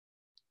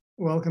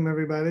Welcome,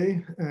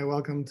 everybody.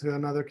 Welcome to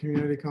another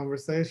community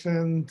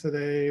conversation.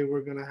 Today, we're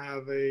going to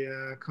have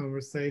a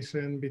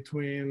conversation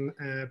between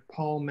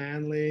Paul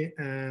Manley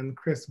and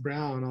Chris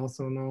Brown,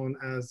 also known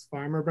as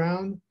Farmer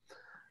Brown.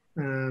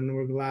 And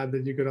we're glad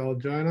that you could all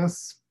join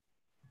us.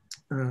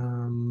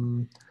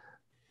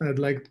 I'd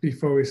like,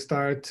 before we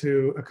start,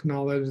 to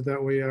acknowledge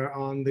that we are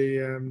on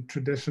the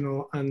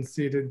traditional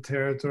unceded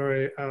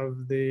territory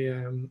of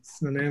the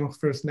Snuneymuxw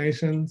First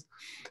Nations,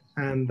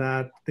 and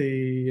that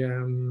the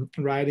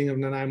riding of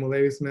Nanaimo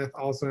Ladysmith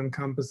also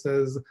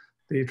encompasses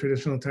the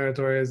traditional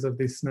territories of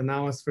the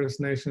Snuneymuxw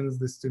First Nations,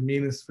 the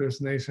Stuminas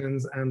First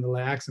Nations, and the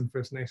Layaxin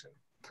First Nation.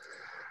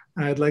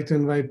 I'd like to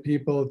invite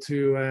people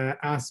to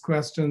ask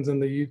questions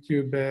in the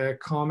YouTube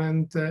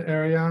comment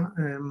area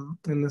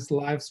in this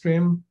live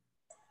stream.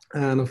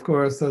 And of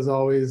course, as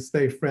always,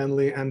 stay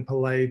friendly and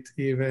polite,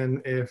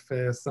 even if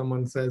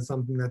someone says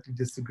something that you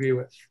disagree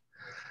with.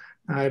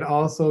 I'd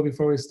also,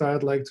 before we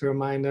start, like to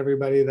remind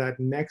everybody that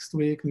next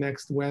week,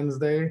 next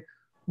Wednesday,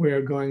 we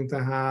are going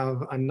to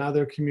have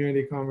another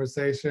community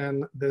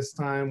conversation, this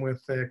time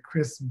with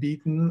Chris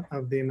Beaton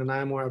of the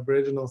Nanaimo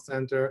Aboriginal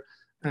Center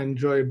and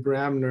Joy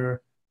Bramner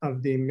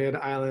of the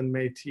Mid-Island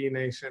Métis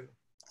Nation.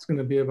 It's going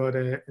to be about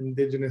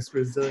Indigenous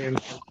resilience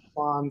and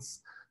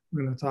response.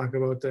 We're going to talk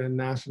about the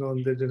National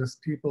Indigenous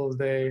Peoples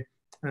Day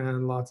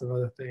and lots of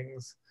other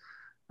things.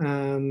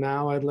 And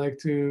now I'd like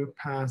to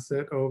pass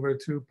it over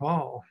to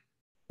Paul.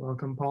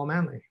 Welcome, Paul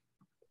Manley.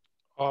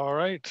 All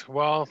right.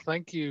 Well,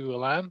 thank you,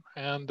 Alan.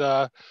 And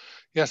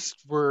yes,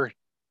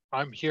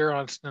 I'm here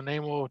on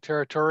Nanaimo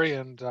territory,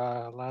 and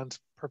Alan's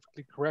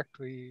perfectly correct.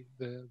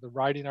 The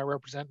riding I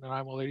represent,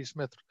 Nanaimo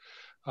Ladysmith,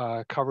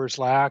 covers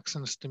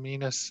Layaxin,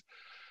 Stuminas,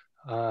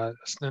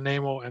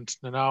 Nanaimo, and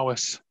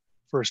Snuneymuxw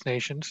First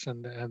Nations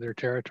and their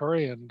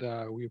territory, and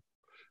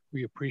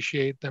we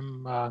appreciate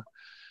them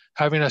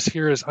having us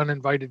here as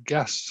uninvited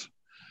guests.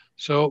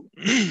 So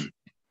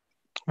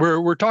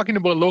we're talking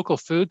about local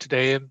food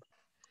today, and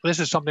this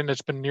is something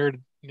that's been near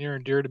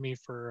and dear to me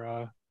for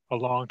a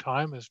long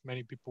time, as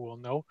many people will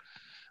know.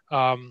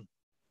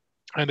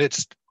 And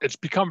it's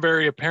become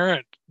very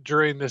apparent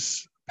during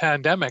this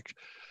pandemic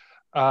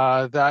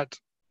that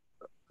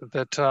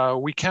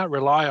we can't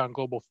rely on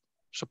global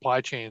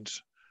supply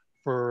chains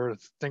for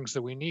things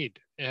that we need.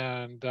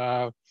 And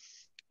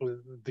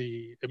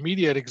the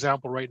immediate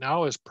example right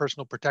now is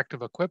personal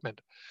protective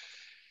equipment.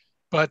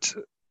 But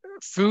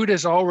food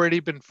has already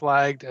been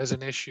flagged as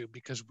an issue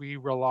because we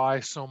rely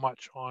so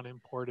much on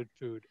imported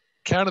food.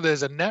 Canada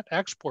is a net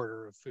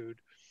exporter of food,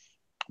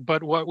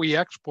 but what we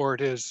export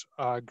is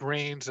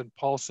grains and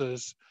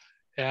pulses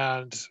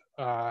and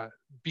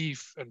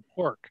beef and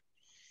pork.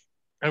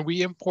 And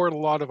we import a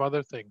lot of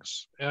other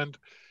things. And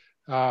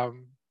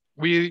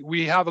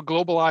we have a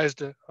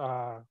globalized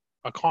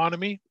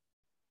economy.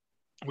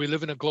 We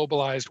live in a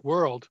globalized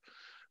world,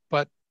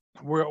 but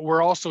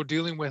we're also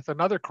dealing with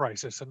another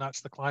crisis, and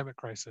that's the climate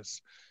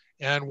crisis.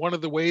 And one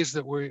of the ways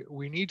that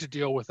we need to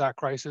deal with that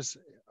crisis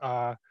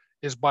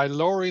is by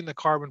lowering the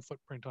carbon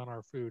footprint on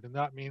our food. And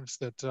that means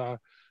that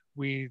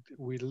we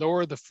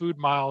lower the food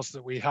miles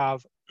that we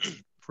have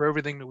for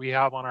everything that we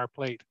have on our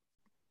plate.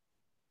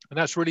 And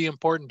that's really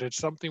important. It's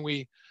something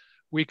we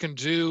can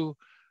do,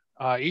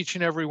 each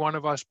and every one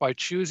of us, by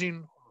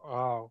choosing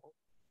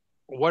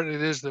what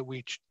it is that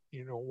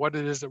what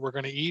it is that we're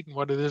going to eat and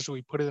what it is that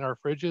we put in our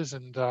fridges,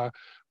 and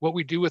what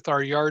we do with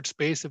our yard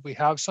space if we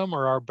have some,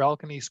 or our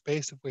balcony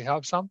space if we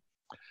have some.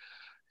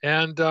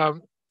 And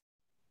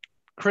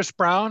Chris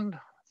Brown,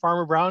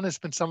 Farmer Brown, has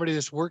been somebody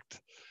that's worked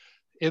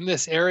in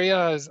this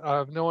area.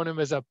 I've known him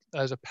as a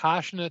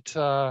passionate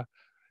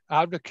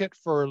advocate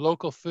for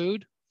local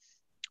food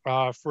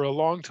for a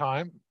long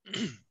time.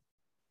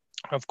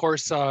 Of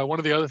course, one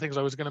of the other things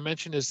I was going to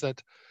mention is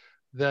that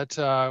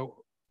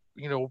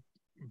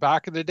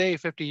back in the day,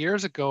 50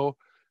 years ago,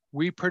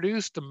 we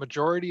produced the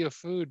majority of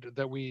food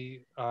that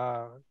we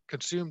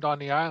consumed on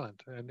the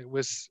island, and it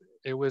was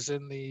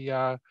in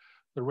the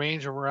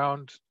range of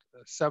around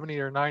 70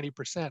 or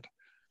 90%.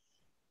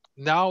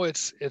 Now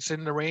it's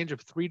in the range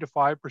of 3 to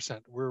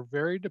 5%. We're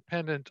very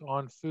dependent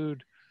on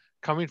food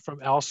coming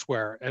from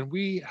elsewhere, and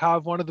we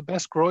have one of the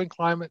best growing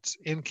climates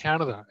in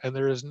Canada, and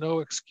there is no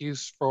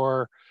excuse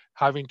for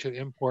having to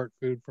import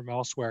food from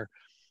elsewhere.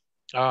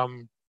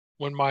 When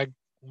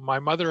my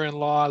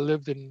mother-in-law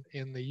lived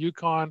in the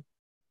Yukon,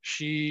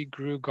 she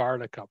grew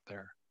garlic up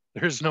there.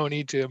 There's no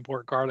need to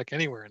import garlic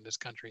anywhere in this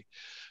country.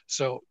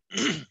 So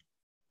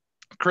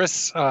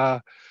Chris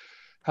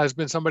has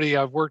been somebody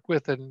I've worked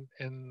with in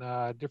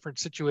different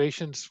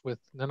situations with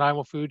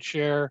Nanaimo Food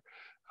Share,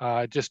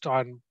 just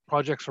on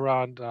projects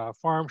around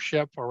Farm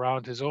Ship,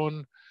 around his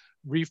own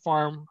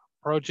refarm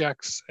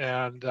projects,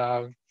 and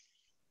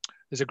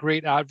is a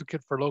great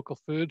advocate for local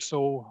food.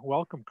 So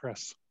welcome,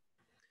 Chris.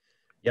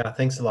 Yeah,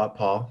 thanks a lot,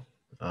 Paul.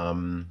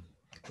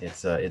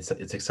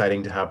 It's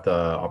exciting to have the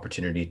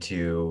opportunity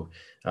to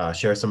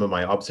share some of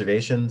my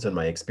observations and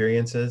my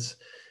experiences.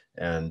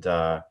 And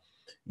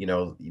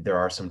there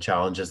are some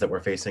challenges that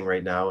we're facing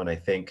right now, and I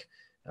think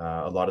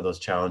a lot of those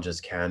challenges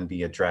can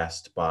be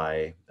addressed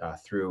by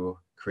through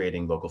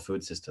creating local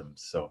food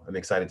systems. So I'm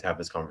excited to have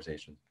this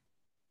conversation.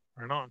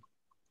 Right on.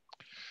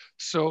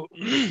 So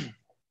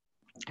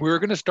we're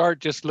going to start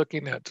just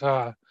looking at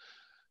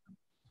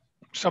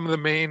some of the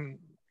main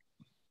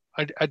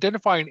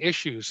identifying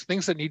issues,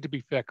 things that need to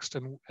be fixed,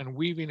 and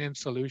weaving in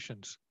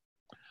solutions.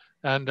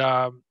 And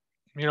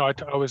you know,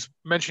 I was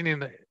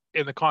mentioning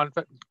in the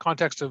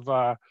context of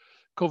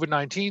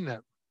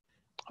COVID-19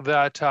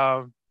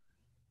 that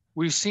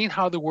we've seen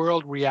how the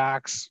world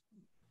reacts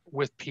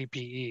with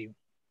PPE,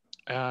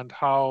 and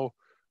how,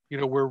 you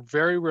know, we're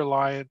very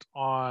reliant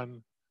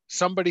on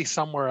somebody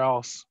somewhere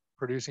else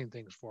producing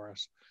things for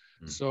us.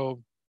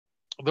 So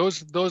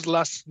those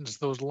lessons,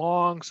 those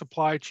long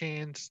supply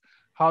chains,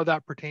 how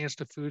that pertains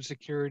to food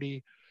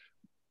security.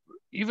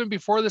 Even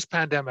before this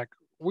pandemic,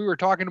 we were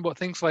talking about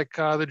things like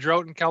the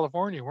drought in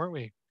California, weren't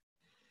we?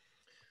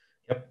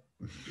 Yep.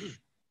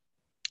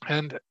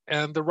 And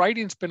the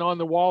writing's been on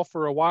the wall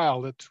for a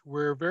while that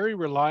we're very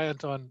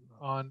reliant on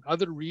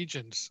other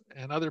regions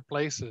and other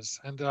places.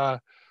 And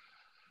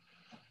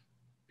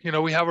you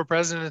know, we have a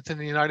president in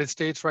the United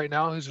States right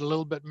now who's a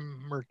little bit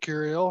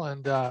mercurial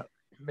and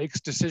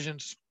makes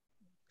decisions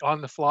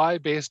on the fly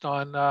based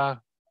on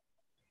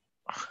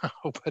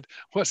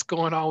what's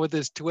going on with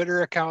his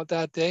Twitter account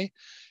that day,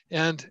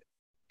 and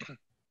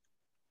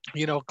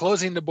you know,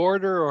 closing the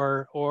border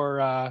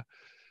or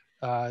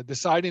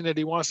deciding that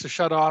he wants to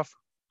shut off,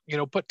 you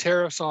know, put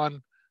tariffs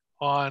on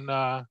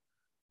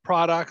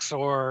products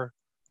or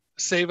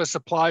save a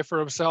supply for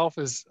himself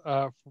is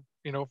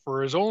you know,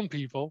 for his own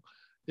people,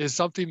 is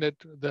something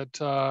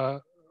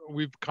that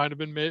we've kind of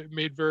been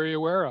made very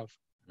aware of.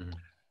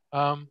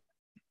 Mm-hmm.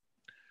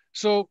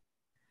 So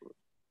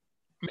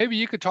maybe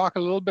you could talk a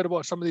little bit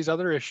about some of these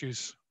other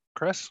issues,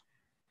 Chris.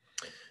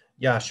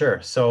 Yeah, sure.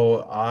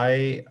 So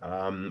I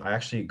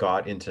actually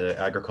got into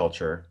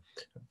agriculture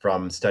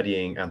from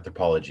studying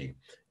anthropology,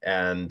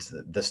 and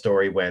the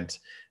story went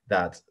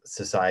that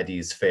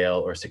societies fail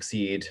or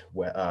succeed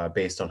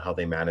based on how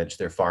they manage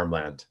their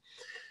farmland.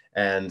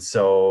 And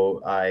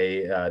so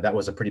that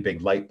was a pretty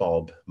big light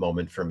bulb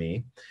moment for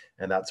me.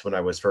 And that's when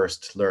I was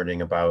first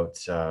learning about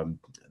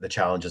the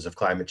challenges of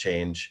climate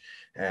change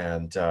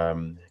and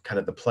kind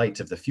of the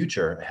plight of the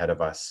future ahead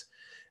of us.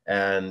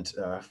 And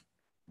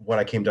what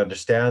I came to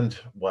understand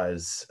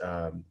was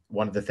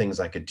one of the things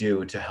I could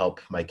do to help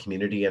my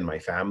community and my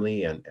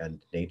family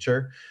and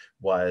nature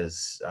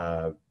was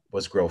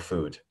grow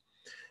food.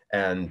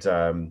 And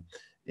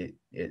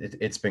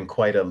it's been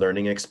quite a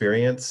learning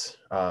experience.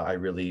 I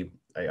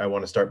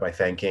want to start by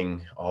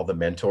thanking all the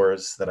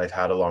mentors that I've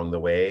had along the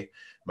way,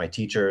 my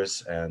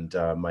teachers and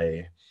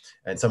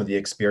some of the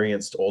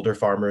experienced older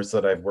farmers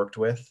that I've worked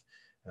with.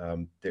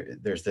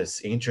 There's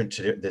this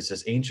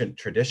ancient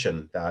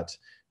tradition that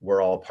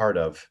we're all part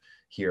of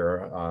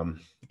here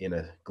in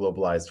a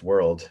globalized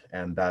world,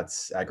 and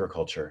that's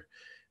agriculture.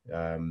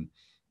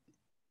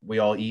 We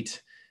all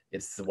eat.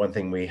 It's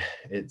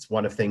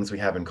one of things we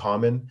have in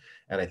common,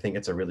 and I think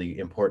it's a really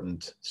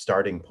important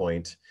starting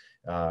point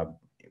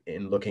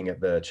in looking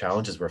at the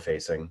challenges we're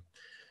facing.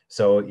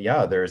 So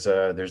yeah, there's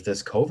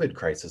this COVID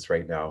crisis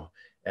right now,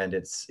 and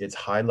it's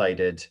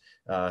highlighted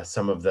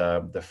some of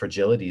the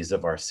fragilities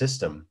of our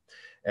system.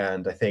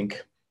 And I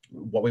think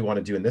what we want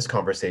to do in this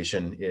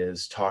conversation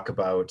is talk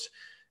about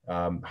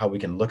how we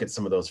can look at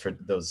some of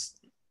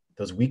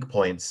those weak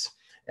points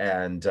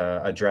and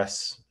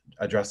address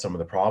some of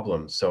the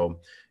problems. So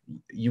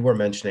you were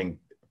mentioning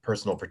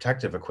personal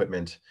protective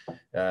equipment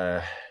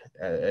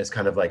as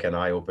kind of like an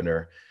eye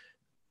opener.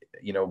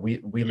 You know,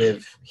 we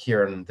live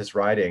here in this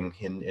riding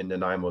in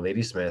Nanaimo,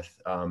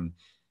 Ladysmith.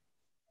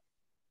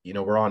 You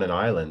know, we're on an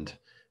island,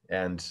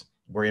 and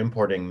we're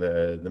importing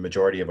the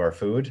majority of our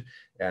food.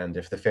 And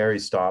if the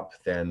ferries stop,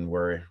 then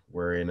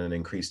we're in an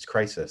increased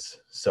crisis.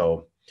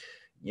 So,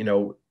 you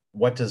know,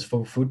 what does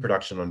food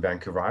production on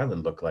Vancouver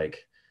Island look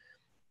like?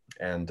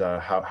 And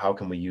how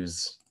can we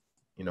use,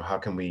 you know, how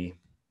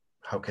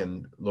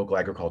can local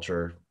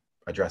agriculture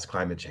address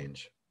climate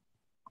change?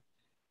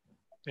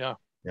 Yeah.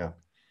 Yeah.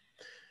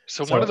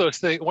 So one of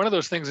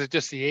those things is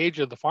just the age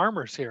of the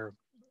farmers here.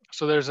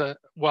 So there's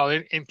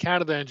in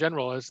Canada in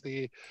general, is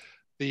the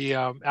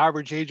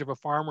average age of a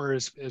farmer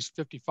is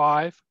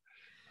 55,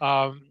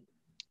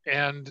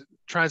 and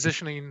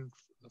transitioning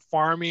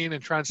farming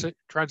and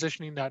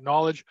transitioning that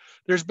knowledge.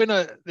 There's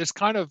been this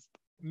kind of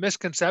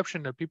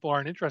misconception that people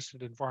aren't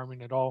interested in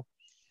farming at all,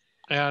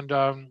 and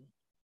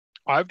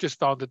I've just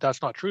found that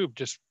that's not true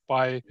just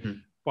by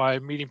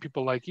meeting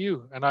people like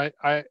you. And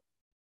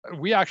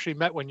we actually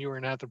met when you were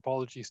an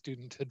anthropology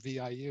student at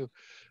VIU,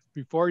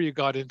 before you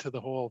got into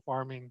the whole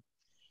farming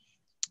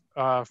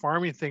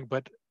thing.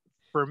 But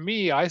for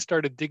me, I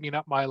started digging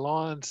up my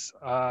lawns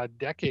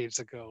decades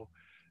ago.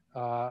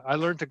 I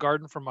learned to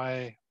garden from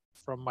my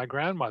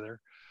grandmother,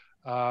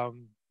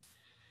 and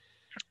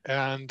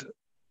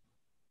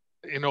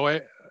you know,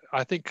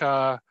 I think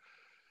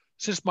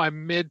since my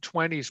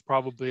mid-20s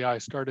probably I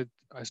started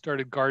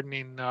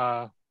gardening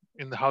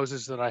in the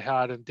houses that I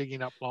had, and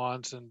digging up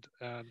lawns and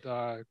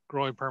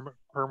growing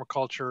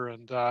permaculture,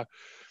 and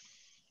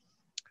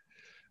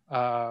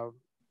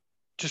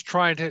just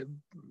trying to,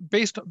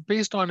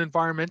 based on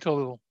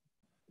environmental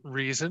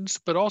reasons,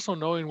 but also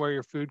knowing where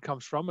your food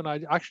comes from. And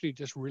I actually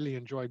just really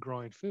enjoy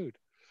growing food.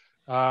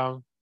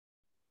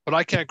 But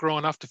I can't grow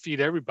enough to feed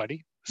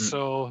everybody.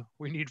 So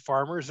we need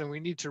farmers, and we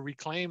need to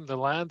reclaim the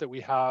land that we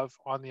have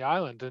on the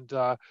island.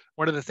 And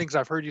one of the things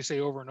I've heard you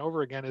say over and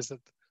over again is that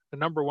the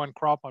number one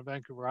crop on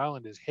Vancouver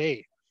Island is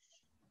hay.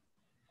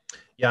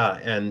 Yeah,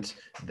 and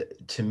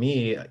to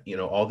me,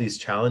 all these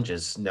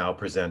challenges now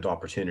present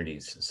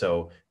opportunities.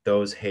 So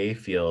those hay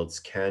fields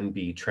can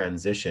be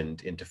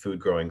transitioned into food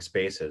growing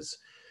spaces.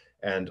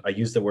 And I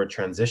use the word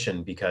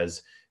transition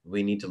because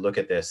we need to look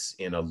at this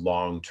in a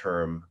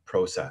long-term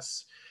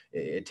process.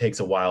 It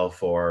takes a while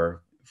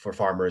for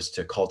farmers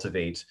to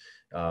cultivate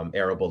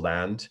arable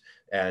land.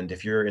 And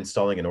if you're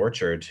installing an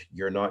orchard,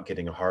 you're not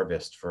getting a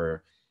harvest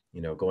for,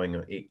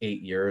 going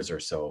 8 years or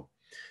so.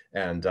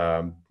 And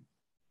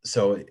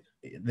so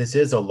this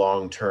is a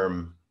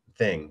long-term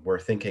thing. We're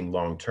thinking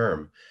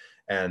long-term.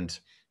 And,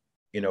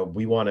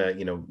 we want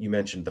to, you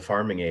mentioned the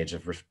farming age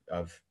of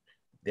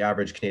the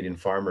average Canadian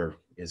farmer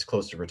is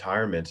close to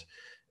retirement.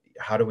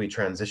 How do we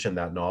transition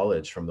that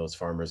knowledge from those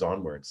farmers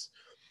onwards?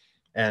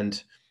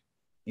 And,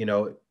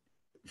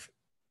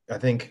 I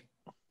think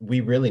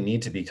we really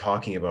need to be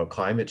talking about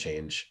climate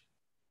change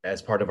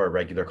as part of our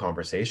regular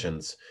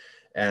conversations.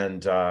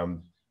 And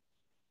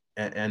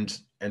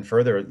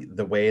further,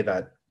 the way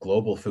that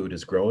global food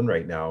is grown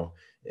right now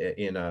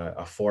in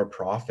a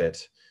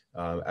for-profit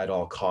at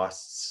all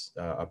costs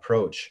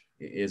approach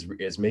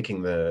is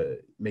making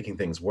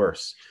things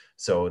worse.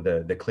 So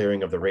the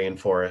clearing of the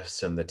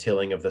rainforests and the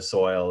tilling of the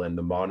soil and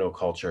the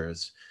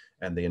monocultures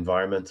and the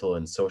environmental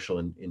and social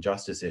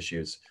injustice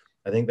issues,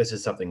 I think this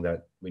is something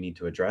that we need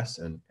to address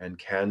and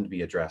can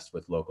be addressed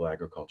with local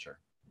agriculture.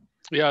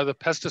 Yeah, the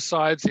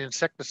pesticides, the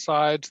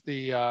insecticides,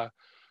 the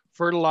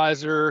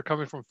fertilizer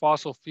coming from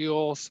fossil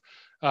fuels.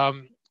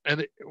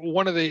 And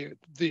one of the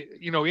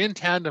in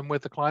tandem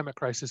with the climate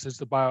crisis is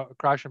the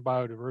crash in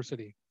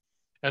biodiversity.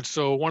 And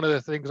so one of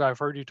the things I've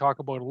heard you talk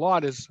about a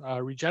lot is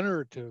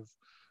regenerative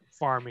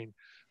farming.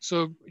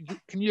 So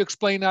can you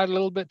explain that a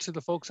little bit to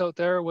the folks out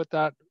there, what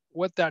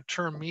that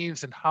term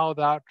means and how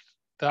that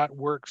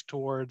works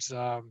towards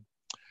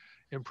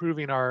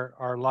improving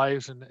our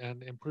lives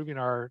and improving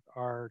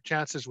our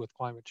chances with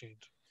climate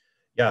change?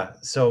 Yeah,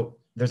 so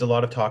there's a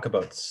lot of talk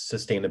about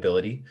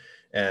sustainability,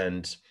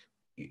 and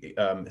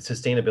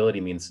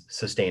sustainability means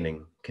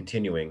sustaining,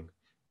 continuing,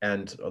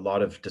 and a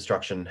lot of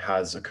destruction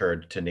has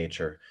occurred to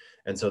nature.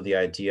 And so the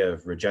idea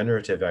of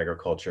regenerative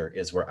agriculture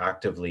is we're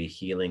actively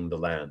healing the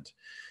land.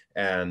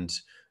 And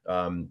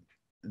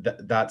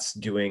that's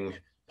doing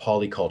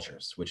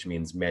polycultures, which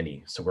means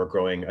many. So we're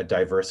growing a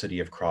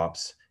diversity of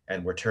crops,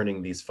 and we're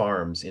turning these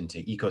farms into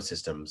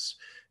ecosystems,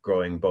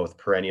 growing both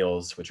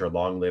perennials, which are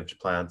long-lived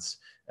plants,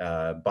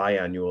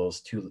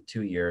 biannuals,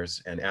 2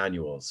 years, and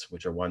annuals,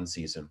 which are 1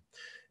 season.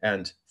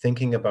 And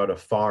thinking about a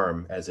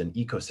farm as an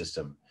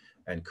ecosystem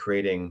and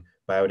creating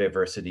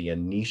biodiversity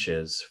and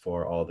niches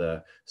for all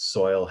the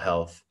soil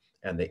health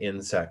and the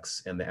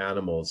insects and the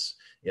animals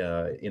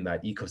in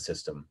that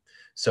ecosystem.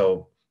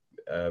 So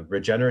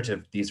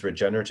these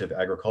regenerative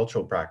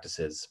agricultural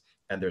practices,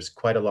 and there's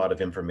quite a lot of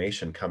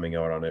information coming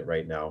out on it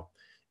right now,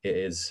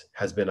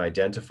 has been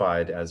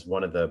identified as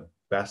one of the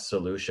best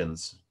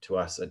solutions to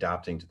us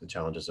adapting to the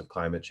challenges of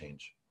climate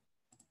change.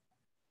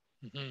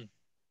 Mm-hmm.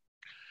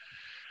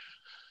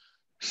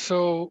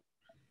 So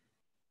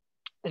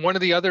one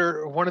of the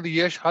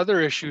other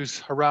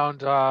issues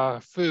around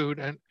food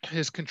and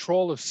is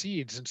control of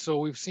seeds. And so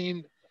we've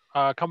seen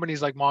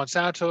companies like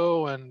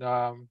Monsanto and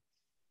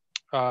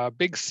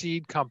big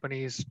seed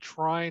companies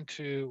trying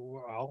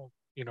to,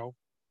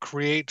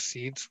 create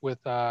seeds with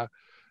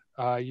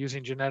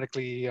using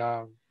genetically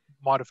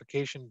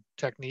modification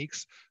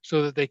techniques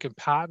so that they can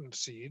patent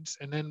seeds.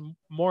 And then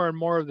more and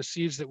more of the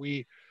seeds that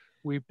we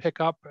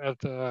pick up at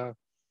the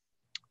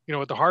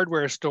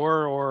hardware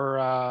store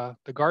or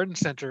the garden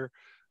center,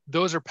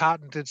 those are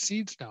patented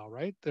seeds now,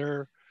 right?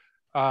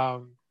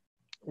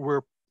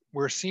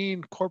 We're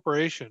seeing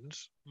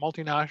corporations,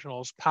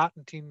 multinationals,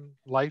 patenting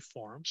life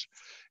forms,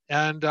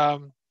 and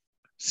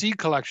seed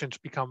collections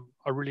become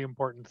a really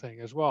important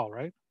thing as well,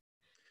 right?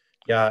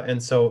 Yeah,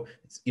 and so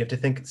you have to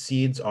think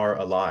seeds are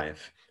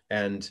alive,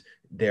 and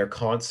they're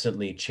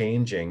constantly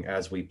changing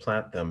as we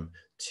plant them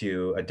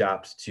to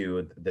adapt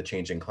to the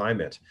changing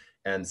climate.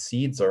 And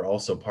seeds are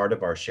also part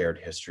of our shared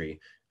history.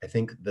 I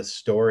think the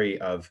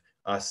story of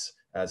us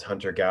as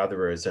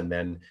hunter-gatherers and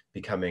then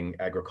becoming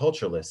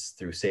agriculturalists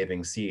through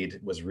saving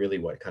seed was really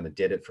what kind of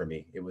did it for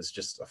me. It was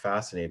just a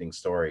fascinating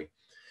story.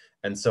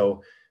 And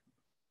so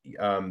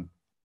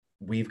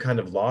we've kind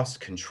of lost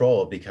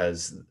control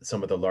because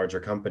some of the larger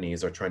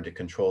companies are trying to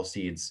control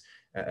seeds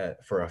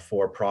for a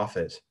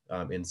for-profit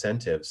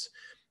incentives.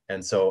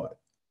 And so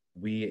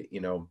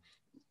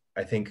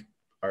I think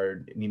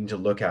are needing to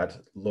look at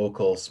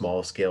local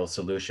small scale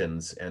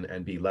solutions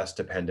and be less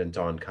dependent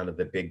on kind of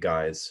the big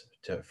guys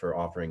for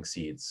offering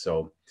seeds.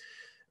 So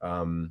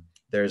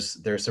there's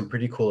some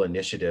pretty cool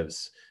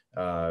initiatives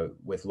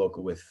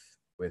with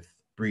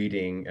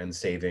breeding and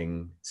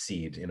saving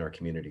seed in our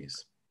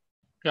communities.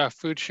 Yeah,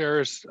 Food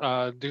Shares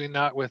doing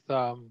that with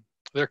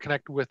they're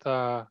connected with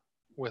a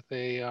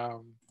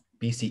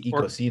BC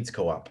Eco Seeds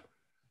Co-op.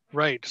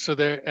 Right. So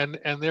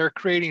they're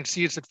creating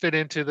seeds that fit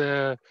into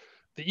the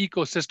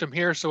ecosystem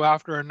here. So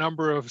after a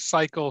number of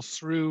cycles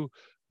through,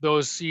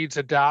 those seeds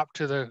adapt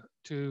to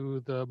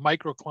the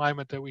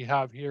microclimate that we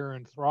have here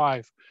and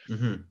thrive.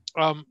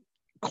 Mm-hmm.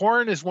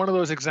 Corn is one of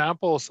those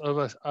examples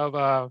of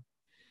a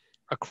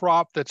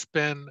crop that's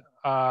been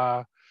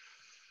where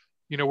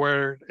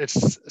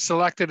it's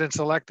selected and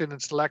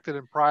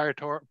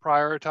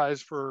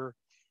prioritized for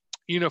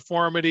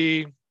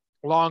uniformity,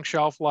 long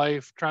shelf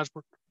life,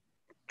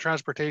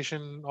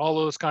 transportation, all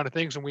those kind of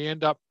things. And we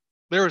end up,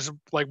 there's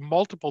like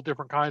multiple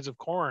different kinds of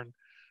corn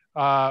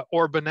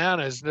or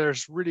bananas.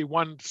 There's really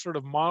one sort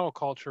of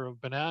monoculture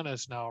of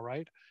bananas now,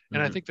 right?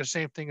 And I think the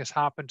same thing has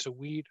happened to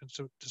wheat and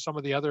to some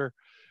of the other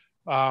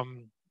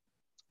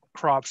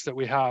crops that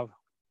we have.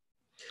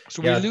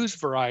 So we lose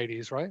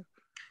varieties, right?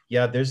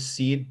 Yeah, there's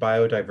seed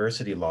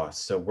biodiversity loss.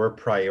 So we're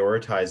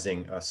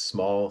prioritizing a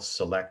small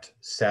select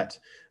set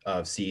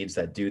of seeds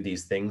that do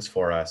these things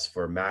for us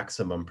for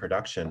maximum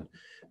production.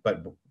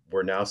 But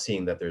we're now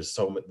seeing that there's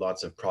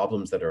lots of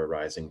problems that are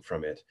arising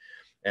from it.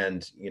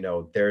 And,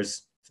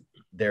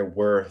 there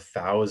were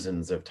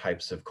thousands of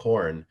types of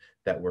corn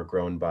that were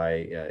grown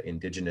by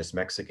indigenous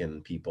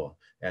Mexican people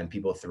and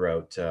people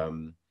throughout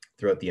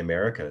the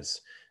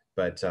Americas.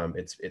 But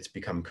it's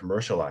become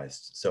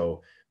commercialized.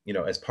 So,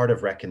 as part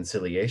of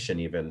reconciliation,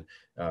 even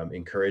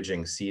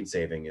encouraging seed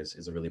saving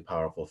is a really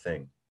powerful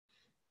thing.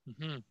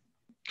 Mm-hmm.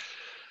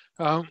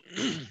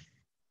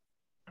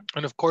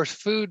 And of course,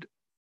 food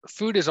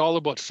is all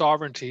about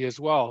sovereignty as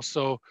well.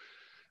 So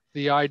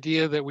the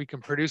idea that we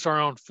can produce our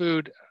own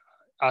food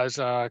as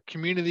a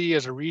community,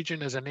 as a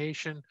region, as a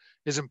nation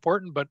is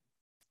important, but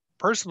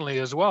personally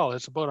as well,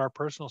 it's about our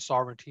personal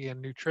sovereignty,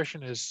 and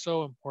nutrition is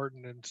so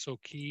important and so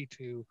key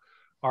to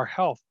our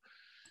health.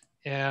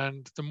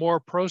 And the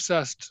more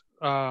processed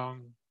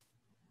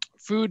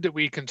food that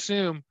we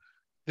consume,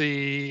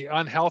 the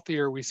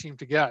unhealthier we seem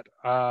to get.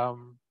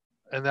 And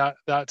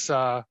that's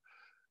a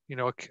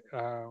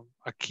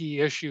key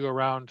issue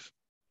around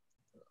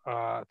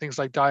things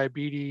like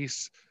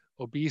diabetes,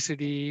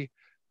 obesity,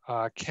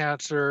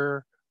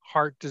 cancer,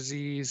 heart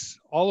disease,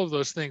 all of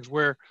those things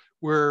where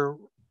the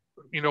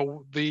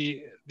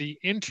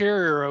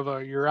interior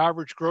of your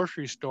average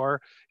grocery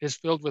store is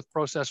filled with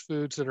processed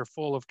foods that are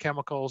full of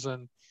chemicals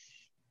and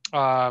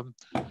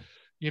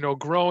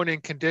grown in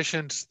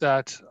conditions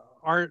that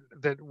aren't,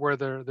 where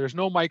there's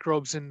no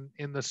microbes in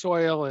the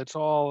soil. It's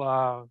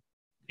all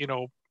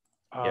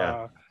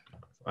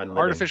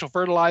artificial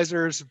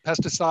fertilizers,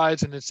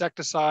 pesticides and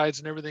insecticides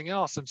and everything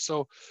else. And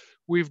so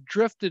we've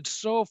drifted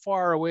so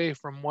far away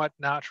from what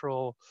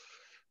natural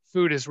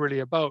food is really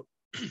about.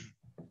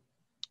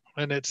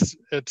 And it's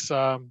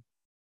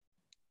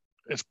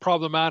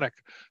problematic.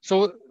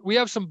 So we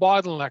have some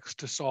bottlenecks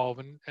to solve,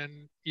 and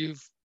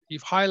you've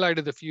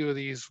highlighted a few of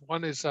these.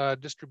 One is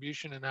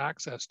distribution and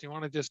access. Do you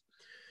want to just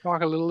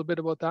talk a little bit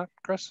about that,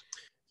 Chris?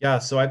 Yeah,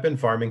 so I've been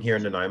farming here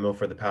in Nanaimo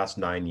for the past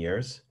 9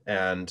 years,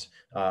 and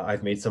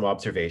I've made some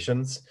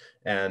observations.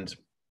 And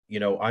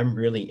I'm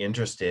really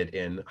interested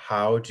in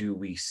how do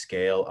we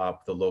scale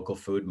up the local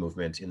food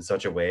movement in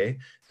such a way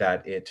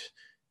that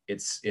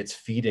it's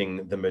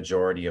feeding the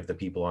majority of the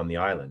people on the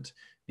island,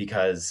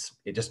 because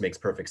it just makes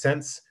perfect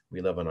sense.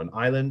 We live on an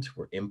island.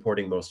 We're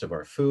importing most of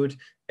our food.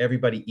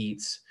 Everybody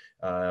eats.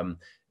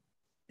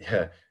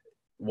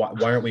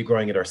 Why aren't we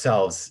growing it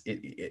ourselves?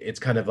 It's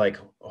kind of like,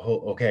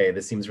 okay,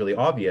 this seems really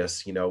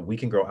obvious. We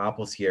can grow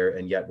apples here,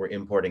 and yet we're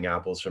importing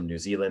apples from New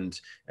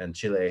Zealand and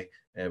Chile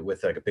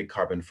with like a big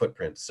carbon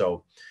footprint.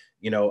 So,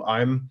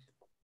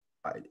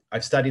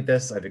 I've studied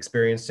this, I've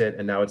experienced it,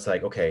 and now it's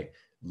like, okay,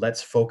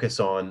 let's focus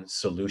on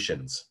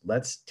solutions.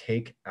 Let's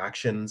take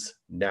actions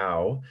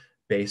now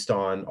based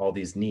on all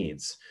these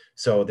needs.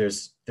 So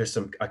there's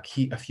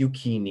a few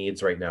key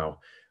needs right now.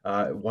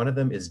 One of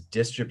them is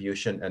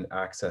distribution and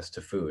access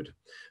to food.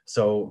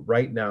 So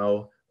right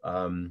now,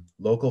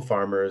 local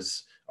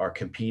farmers are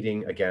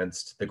competing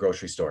against the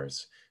grocery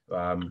stores,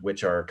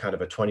 which are kind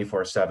of a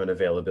 24/7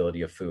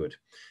 availability of food.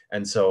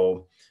 And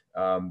so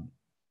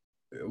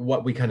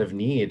what we kind of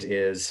need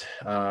is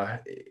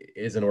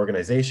an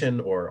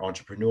organization or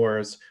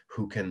entrepreneurs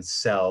who can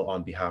sell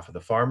on behalf of the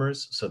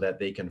farmers so that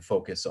they can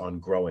focus on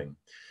growing.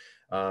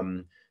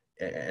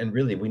 And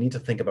really, we need to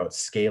think about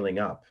scaling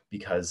up,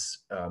 because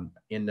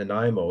in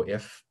Nanaimo,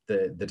 if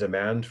the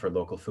demand for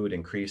local food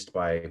increased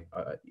by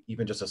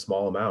even just a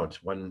small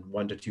amount,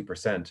 1 to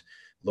 2%,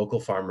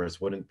 local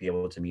farmers wouldn't be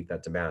able to meet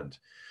that demand.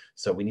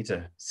 So we need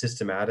to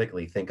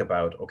systematically think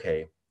about,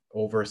 okay,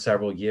 over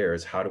several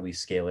years, how do we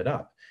scale it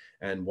up?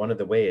 And one of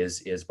the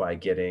ways is by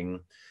getting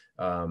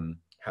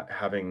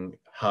having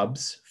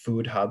hubs,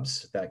 food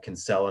hubs that can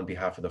sell on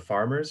behalf of the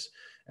farmers,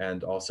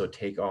 and also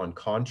take on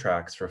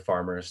contracts for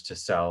farmers to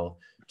sell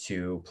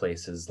to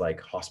places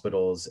like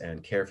hospitals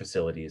and care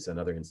facilities and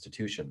other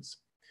institutions.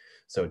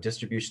 So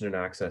distribution and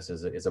access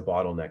is a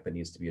bottleneck that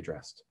needs to be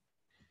addressed.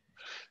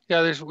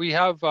 Yeah, we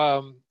have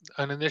an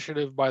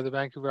initiative by the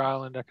Vancouver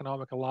Island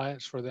Economic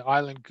Alliance for the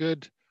Island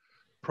Good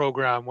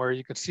program, where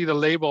you can see the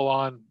label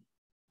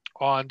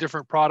on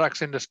different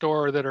products in the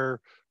store that are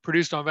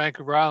produced on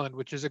Vancouver Island,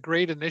 which is a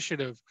great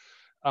initiative.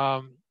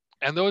 And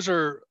those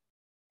are,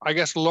 I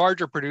guess,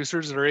 larger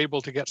producers that are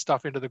able to get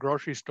stuff into the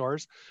grocery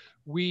stores.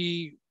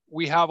 We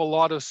have a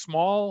lot of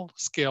small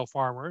scale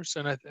farmers,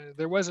 and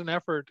there was an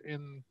effort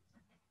in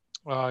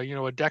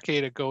a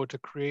decade ago to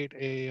create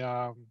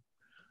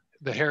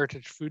the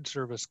Heritage Food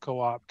Service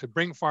Co-op to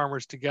bring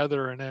farmers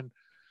together and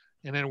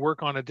then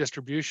work on a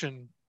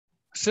distribution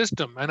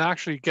system and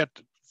actually get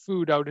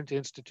food out into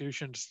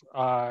institutions,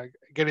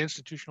 get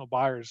institutional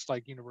buyers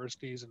like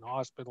universities and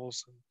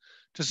hospitals, and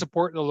to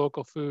support the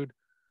local food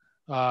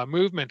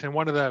movement. And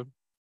one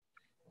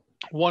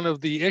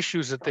of the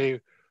issues that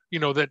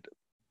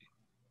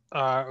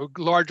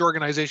large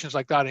organizations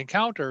like that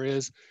encounter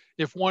is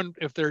if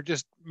they're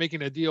just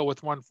making a deal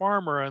with one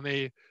farmer and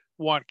they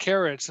want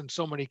carrots and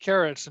so many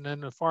carrots, and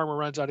then the farmer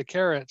runs out of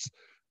carrots,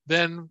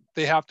 then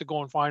they have to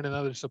go and find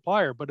another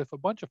supplier. But if a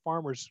bunch of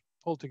farmers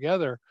pull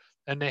together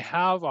and they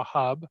have a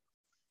hub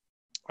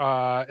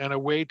and a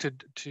way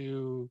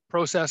to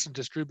process and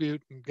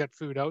distribute and get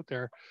food out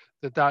there,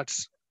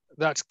 that's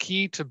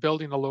key to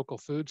building a local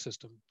food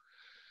system.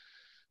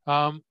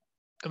 The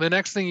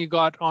next thing you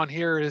got on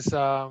here is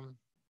lack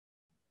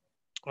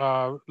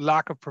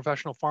of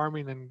professional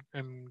farming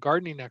and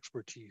gardening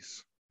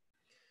expertise.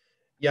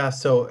 Yeah,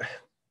 so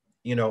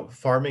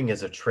farming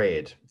is a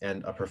trade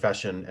and a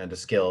profession and a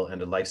skill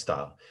and a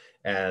lifestyle.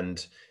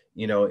 And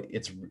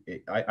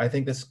I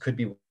think this could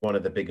be one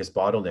of the biggest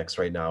bottlenecks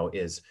right now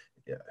is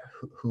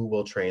who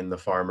will train the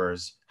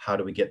farmers? How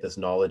do we get this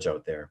knowledge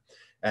out there?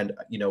 And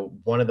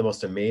one of the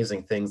most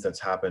amazing things that's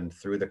happened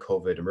through the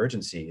COVID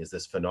emergency is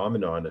this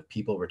phenomenon of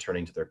people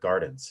returning to their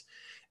gardens.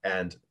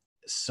 And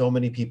so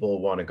many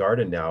people want to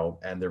garden now,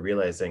 and they're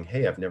realizing,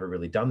 hey, I've never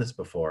really done this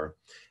before.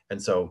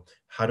 And so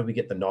how do we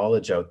get the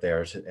knowledge out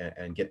there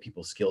and get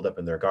people skilled up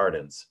in their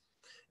gardens?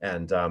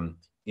 And,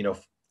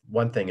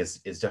 one thing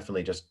is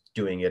definitely just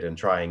doing it and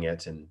trying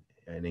it and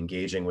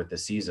engaging with the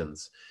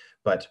seasons.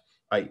 But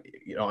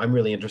I'm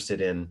really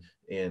interested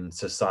in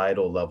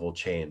societal level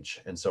change.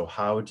 And so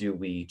how do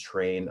we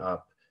train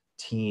up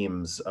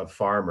teams of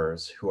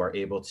farmers who are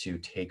able to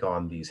take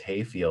on these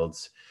hay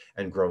fields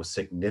and grow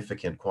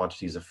significant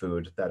quantities of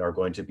food that are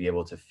going to be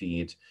able to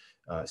feed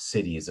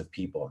cities of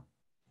people?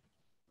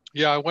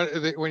 Yeah,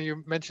 when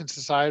you mention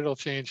societal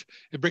change,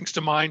 it brings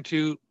to mind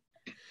too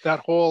that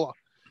whole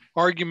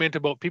argument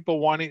about people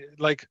wanting,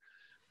 like,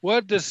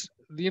 what does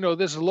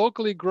this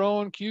locally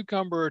grown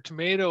cucumber or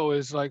tomato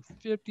is like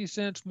 50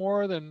 cents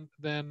more than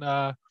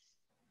the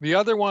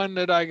other one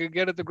that I could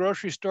get at the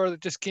grocery store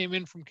that just came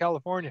in from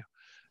California.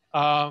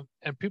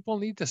 And people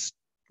need to,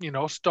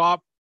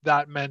 stop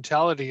that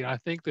mentality. And I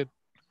think that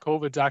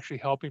COVID's actually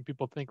helping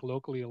people think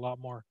locally a lot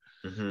more.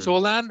 Mm-hmm.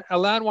 So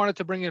Alan wanted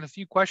to bring in a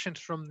few questions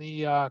from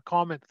the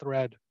comment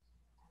thread.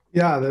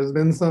 Yeah, there's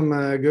been some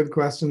good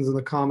questions in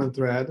the comment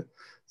thread.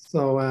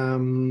 So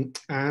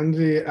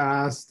Angie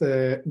asked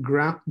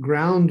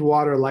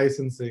groundwater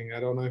licensing. I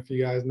don't know if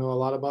you guys know a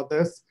lot about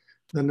this.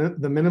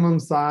 The minimum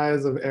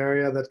size of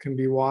area that can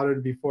be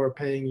watered before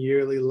paying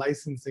yearly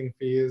licensing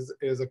fees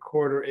is a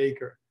 1/4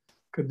 acre.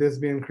 Could this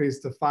be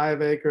increased to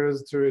 5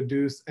 acres to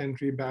reduce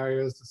entry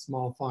barriers to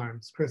small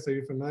farms? Chris, are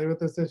you familiar with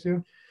this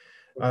issue?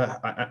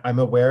 I'm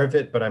aware of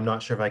it, but I'm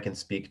not sure if I can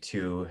speak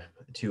to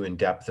in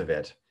depth of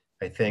it.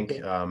 I think,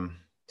 okay.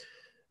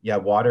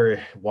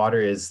 Water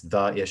is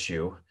the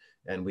issue,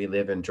 and we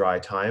live in dry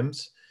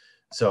times.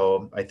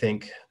 So I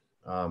think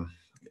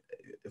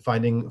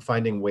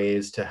finding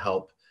ways to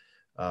help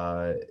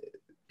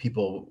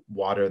people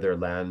water their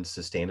land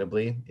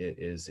sustainably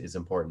is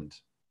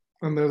important.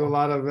 And there's a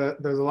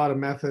lot of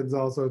methods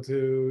also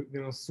to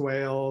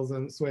swales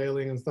and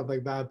swaling and stuff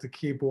like that to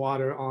keep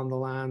water on the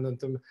land and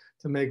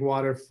to make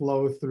water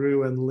flow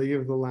through and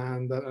leave the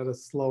land at a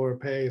slower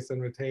pace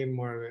and retain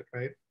more of it,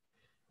 right?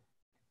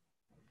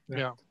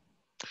 Yeah.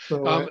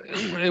 So,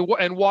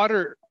 and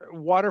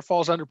water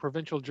falls under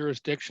provincial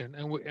jurisdiction,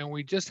 and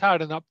we just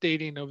had an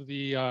updating of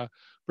the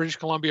British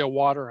Columbia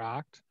Water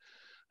Act.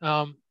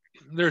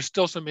 There's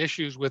still some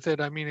issues with it.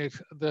 I mean,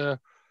 the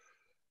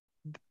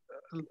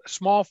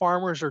small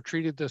farmers are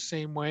treated the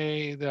same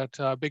way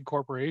that big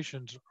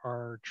corporations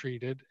are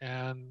treated,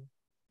 and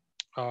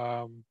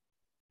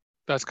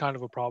that's kind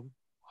of a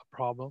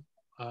problem.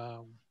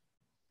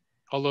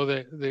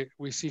 Although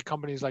we see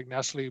companies like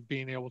Nestle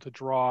being able to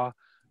draw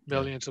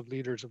millions of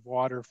liters of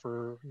water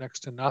for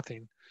next to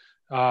nothing,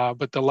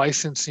 but the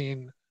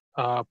licensing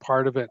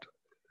part of it,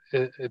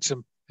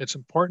 it's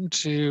important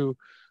to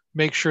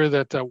make sure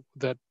that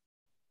that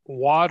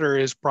water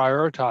is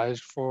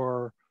prioritized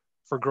for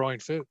growing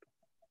food,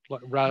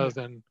 rather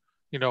than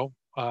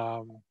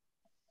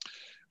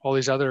all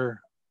these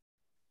other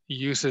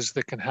uses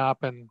that can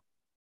happen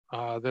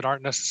that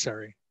aren't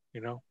necessary,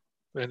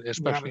 and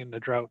especially in the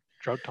drought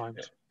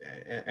times.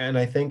 And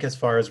I think as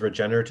far as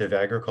regenerative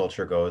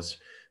agriculture goes,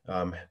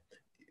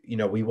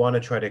 we want to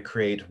try to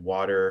create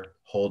water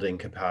holding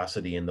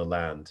capacity in the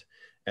land.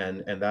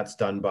 And that's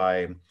done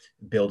by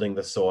building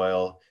the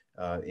soil,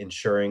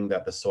 ensuring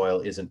that the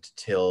soil isn't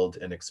tilled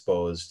and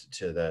exposed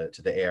to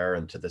the air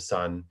and to the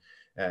sun,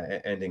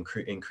 and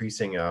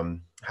increasing,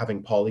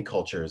 having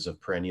polycultures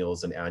of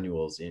perennials and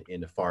annuals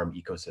in a farm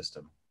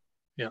ecosystem.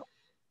 Yeah.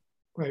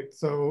 Right.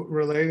 So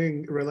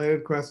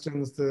related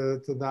questions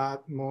to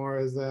that more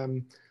is,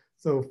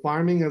 so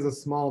farming as a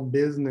small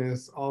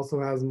business also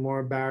has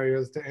more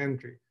barriers to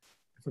entry.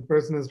 If a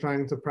person is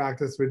trying to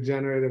practice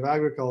regenerative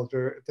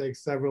agriculture, it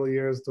takes several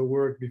years to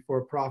work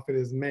before profit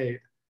is made.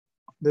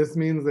 This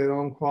means they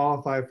don't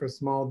qualify for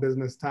small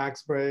business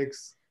tax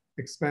breaks.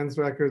 Expense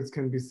records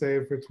can be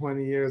saved for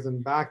 20 years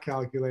and back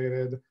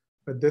calculated,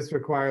 but this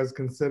requires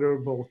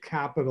considerable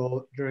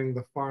capital during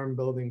the farm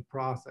building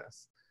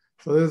process.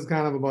 So this is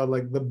kind of about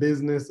like the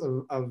business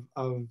of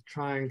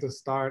trying to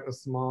start a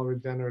small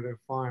regenerative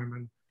farm.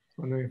 And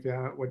I'm wondering if you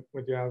have,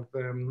 what you have,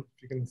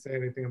 if you can say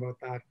anything about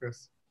that,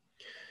 Chris.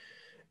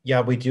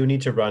 Yeah, we do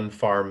need to run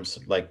farms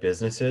like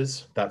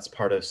businesses. That's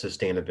part of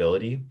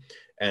sustainability.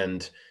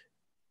 And,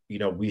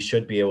 we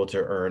should be able to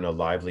earn a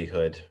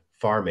livelihood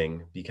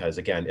farming because,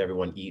 again,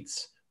 everyone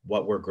eats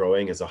what we're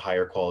growing is a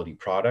higher quality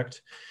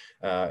product.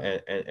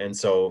 And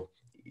so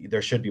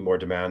there should be more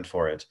demand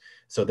for it.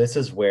 So this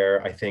is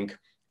where I think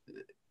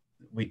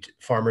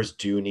farmers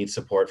do need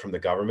support from the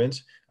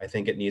government. I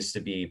think it needs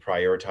to be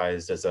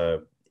prioritized as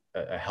a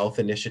health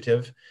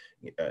initiative.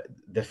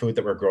 The food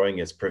that we're growing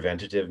is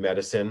preventative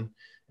medicine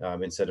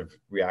instead of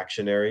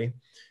reactionary.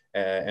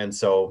 And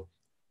so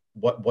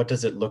what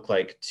does it look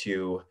like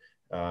to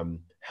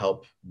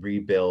help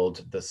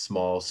rebuild the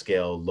small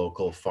scale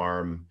local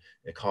farm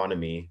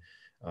economy?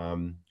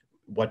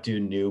 What do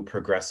new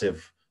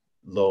progressive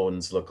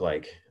loans look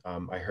like?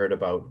 I heard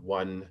about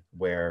one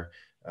where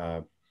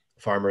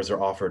farmers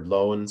are offered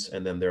loans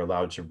and then they're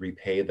allowed to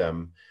repay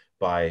them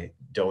by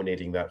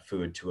donating that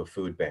food to a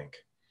food bank.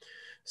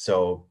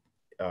 So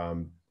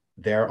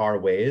there are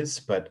ways,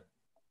 but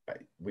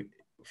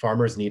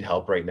farmers need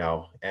help right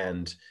now.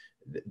 And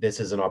this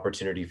is an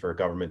opportunity for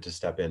government to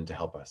step in to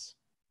help us.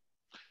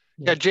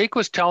 Yeah, Jake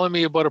was telling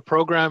me about a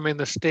program in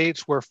the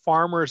States where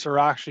farmers are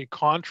actually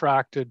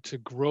contracted to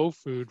grow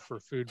food for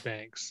food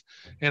banks.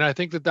 And I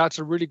think that's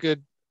a really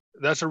good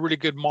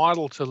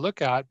model to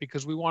look at,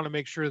 because we want to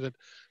make sure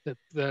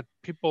that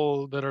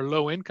people that are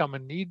low income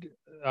and need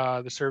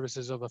the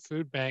services of a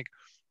food bank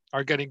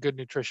are getting good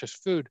nutritious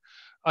food.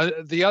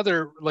 The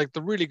other, like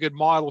the really good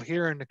model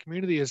here in the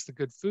community, is the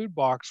Good Food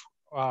Box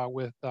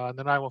with the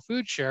Nanaimo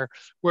Food Share,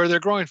 where they're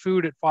growing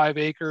food at 5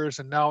 acres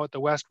and now at the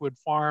Westwood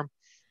Farm,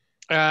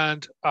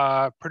 and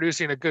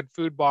producing a good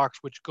food box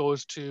which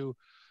goes to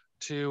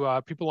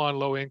people on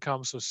low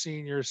income, so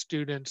seniors,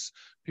 students,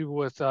 people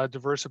with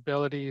diverse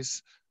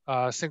abilities,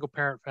 single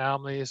parent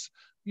families,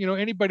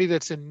 anybody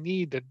that's in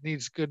need that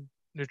needs good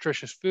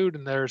nutritious food.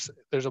 And there's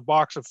a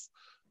box of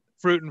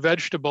fruit and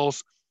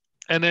vegetables,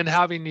 and then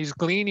having these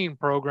gleaning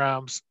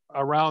programs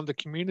around the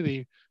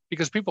community,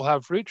 because people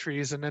have fruit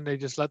trees and then they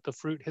just let the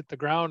fruit hit the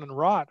ground and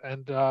rot.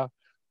 And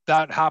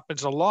that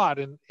happens a lot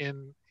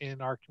in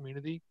our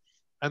community.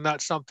 And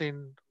that's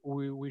something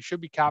we should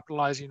be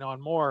capitalizing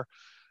on more,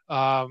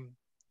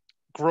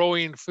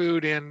 growing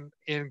food in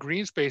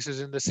green spaces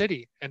in the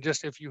city. And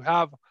just if you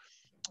have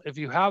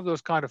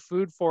those kind of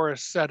food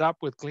forests set up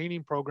with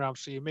gleaning programs,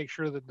 so you make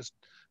sure that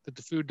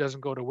the food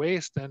doesn't go to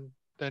waste, then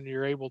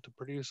you're able to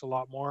produce a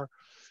lot more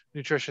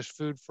nutritious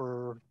food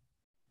for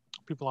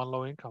people on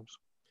low incomes.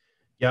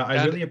 Yeah,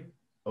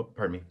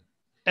 pardon me.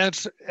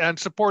 And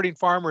supporting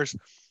farmers.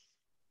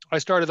 I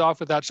started off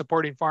with that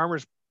supporting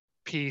farmers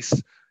piece,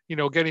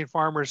 getting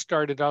farmers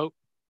started out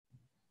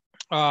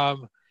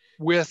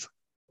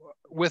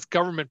with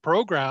government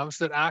programs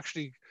that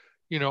actually,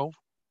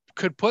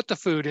 could put the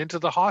food into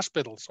the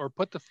hospitals, or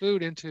put the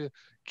food into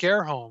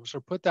care homes,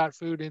 or put that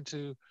food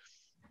into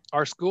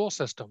our school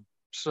system.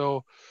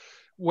 So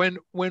when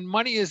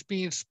money is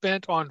being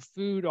spent on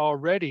food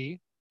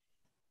already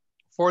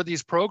for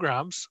these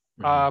programs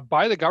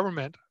by the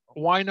government,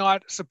 why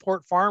not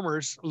support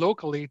farmers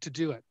locally to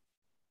do it?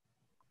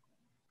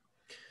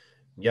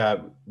 Yeah,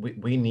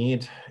 we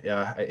need,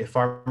 if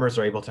farmers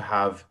are able to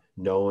have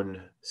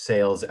known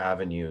sales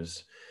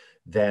avenues,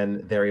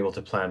 then they're able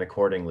to plan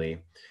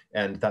accordingly.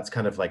 And that's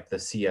kind of like the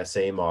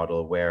CSA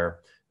model,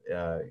 where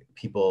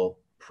people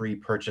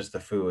pre-purchase the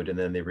food and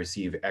then they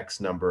receive X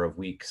number of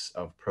weeks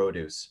of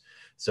produce.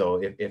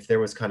 So if there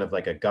was kind of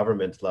like a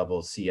government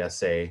level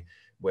CSA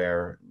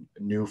where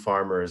new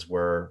farmers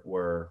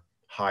were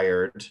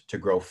hired to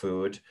grow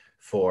food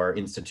for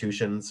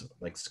institutions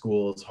like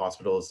schools,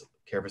 hospitals,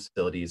 care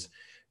facilities,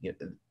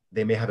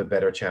 they may have a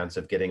better chance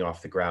of getting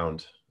off the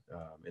ground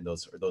in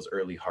those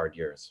early hard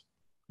years.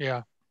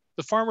 Yeah,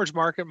 the farmers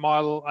market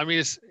model, I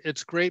mean,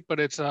 it's great, but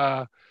it's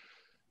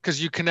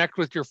because you connect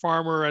with your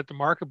farmer at the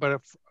market. But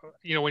if,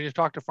 you know, when you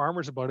talk to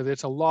farmers about it,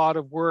 it's a lot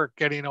of work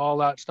getting all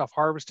that stuff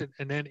harvested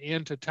and then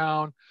into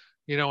town,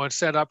 you know, and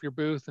set up your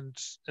booth and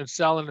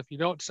sell. And if you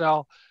don't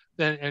sell,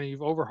 then, and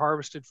you've over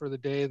harvested for the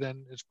day,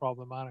 then it's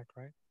problematic,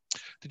 right?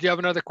 Did you have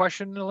another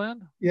question,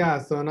 Len? Yeah,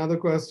 so another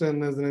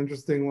question is an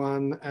interesting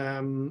one.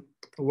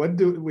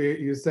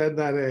 You said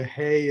that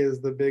hay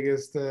is the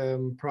biggest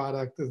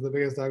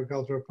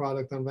agricultural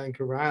product on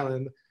Vancouver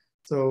Island.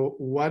 So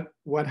what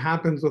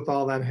happens with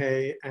all that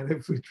hay? And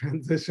if we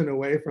transition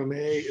away from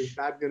hay, is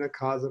that going to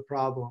cause a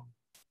problem?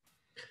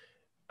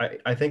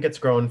 I think it's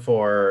grown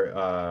for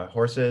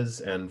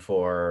horses and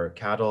for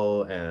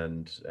cattle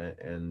and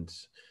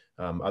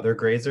other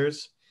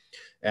grazers.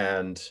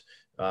 And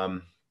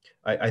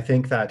I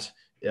think that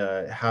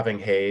having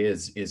hay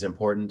is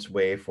important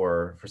way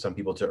for some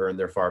people to earn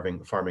their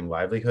farming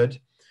livelihood.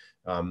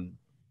 I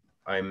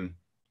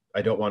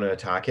don't want to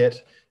attack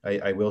it.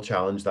 I will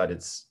challenge that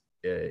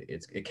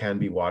it can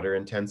be water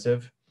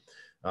intensive.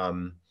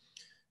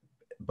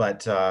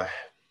 But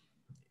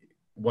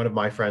one of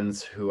my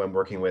friends who I'm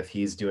working with,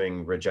 he's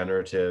doing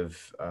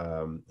regenerative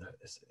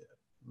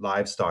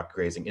livestock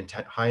grazing,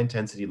 high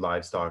intensity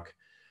livestock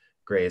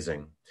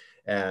grazing,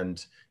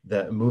 and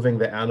moving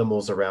the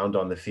animals around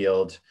on the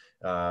field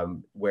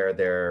where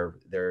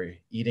they're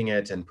eating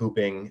it and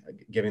pooping,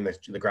 giving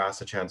the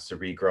grass a chance to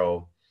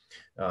regrow,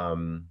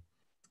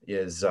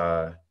 is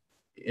a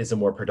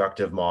more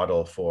productive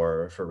model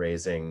for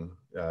raising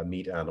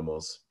meat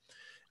animals.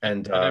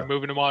 And then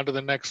moving them on to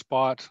the next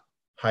spot.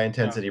 High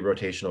intensity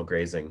rotational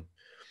grazing.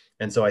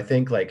 And so I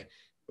think, like,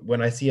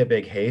 when I see a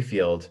big hay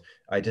field,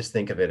 I just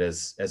think of it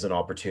as an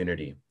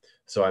opportunity.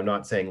 So I'm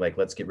not saying, like,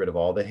 let's get rid of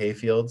all the hay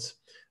fields.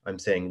 I'm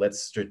saying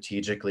let's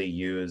strategically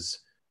use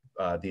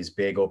these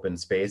big open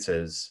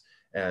spaces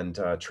and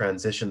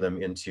transition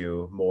them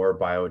into more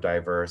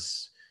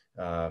biodiverse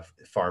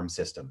farm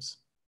systems.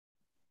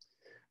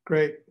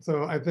 Great.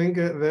 So I think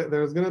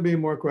there's going to be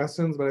more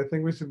questions, but I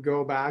think we should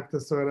go back to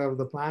sort of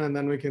the plan, and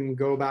then we can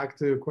go back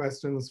to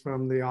questions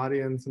from the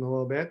audience in a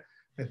little bit.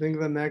 I think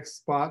the next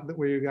spot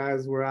where you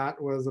guys were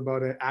at was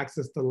about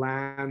access to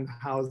land,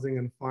 housing,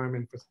 and farm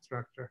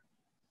infrastructure.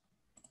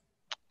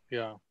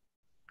 Yeah.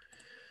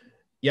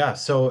 Yeah.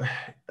 So,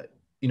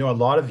 you know, a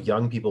lot of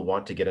young people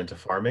want to get into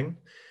farming,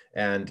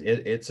 and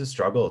it's a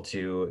struggle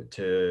to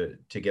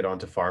get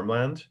onto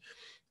farmland.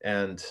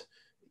 And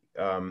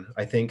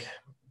I think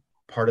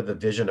part of the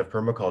vision of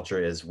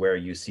permaculture is where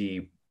you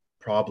see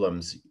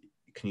problems,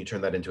 can you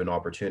turn that into an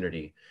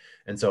opportunity?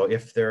 And so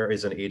if there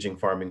is an aging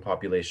farming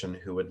population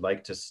who would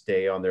like to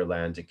stay on their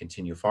land and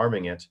continue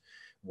farming it,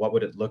 what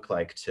would it look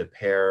like to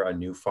pair a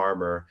new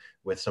farmer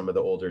with some of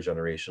the older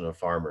generation of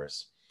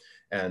farmers?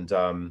 And,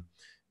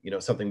 you know,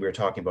 something we were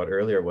talking about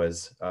earlier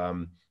was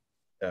on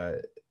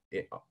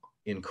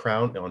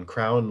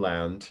Crown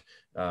land,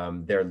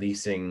 they're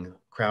leasing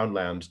Crown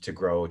land to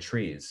grow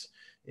trees.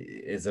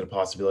 Is it a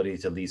possibility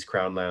to lease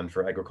Crown land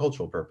for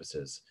agricultural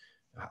purposes?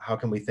 How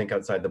can we think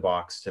outside the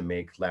box to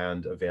make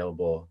land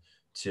available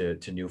to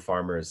new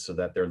farmers so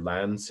that their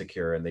land's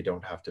secure and they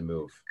don't have to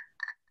move?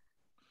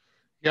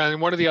 Yeah,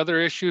 and one of the other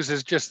issues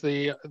is just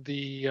the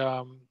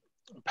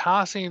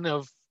passing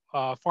of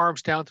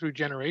farms down through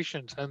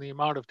generations and the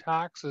amount of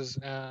taxes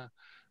that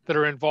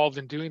are involved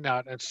in doing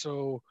that. And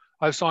so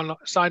I've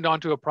signed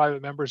on to a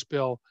private member's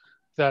bill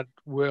that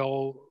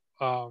will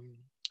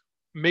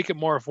make it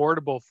more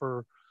affordable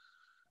for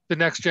the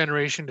next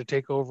generation to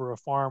take over a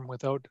farm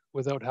without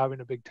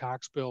having a big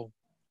tax bill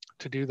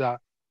to do that.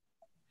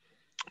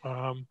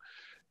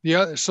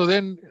 So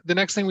then the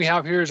next thing we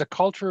have here is a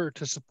culture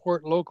to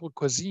support local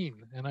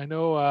cuisine. And I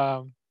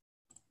know,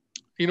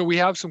 you know, we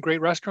have some great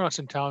restaurants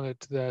in town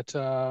that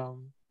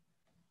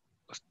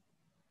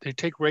they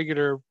take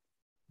regular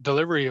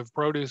delivery of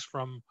produce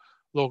from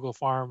local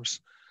farms.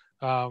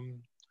 You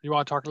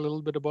want to talk a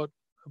little bit about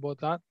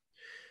that?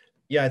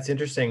 Yeah, it's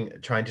interesting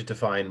trying to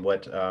define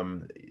what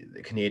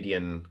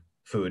Canadian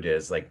food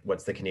is, like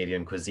what's the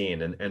Canadian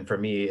cuisine. And for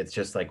me, it's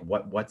just like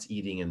what's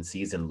eating in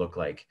season look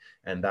like.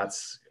 And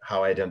that's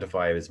how I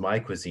identify as my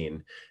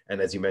cuisine.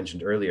 And as you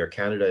mentioned earlier,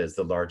 Canada is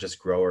the largest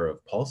grower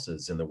of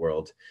pulses in the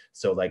world.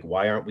 So like,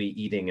 why aren't we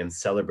eating and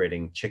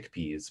celebrating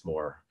chickpeas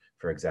more,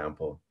 for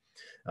example?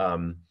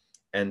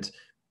 And,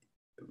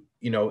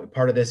 you know,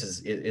 part of this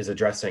is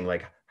addressing,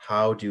 like,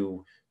 how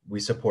do we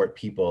support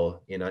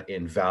people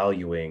in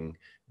valuing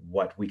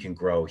what we can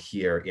grow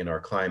here in our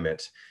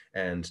climate,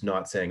 and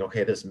not saying,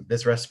 okay,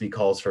 this recipe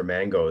calls for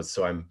mangoes,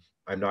 so I'm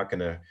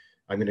gonna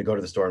go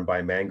to the store and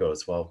buy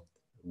mangoes. Well,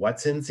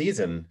 what's in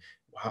season?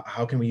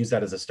 How can we use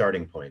that as a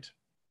starting point?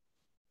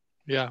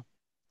 Yeah,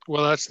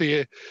 well, that's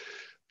the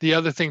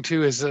other thing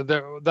too, is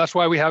that's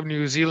why we have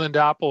New Zealand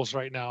apples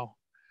right now.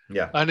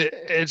 Yeah, and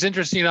it's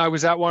interesting. I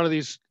was at one of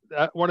these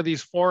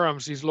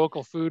forums, these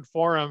local food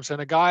forums,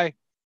 and a guy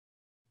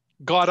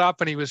got up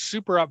and he was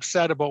super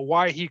upset about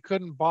why he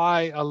couldn't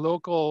buy a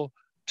local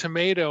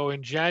tomato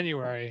in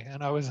January.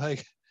 And I was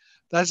like,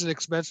 that's an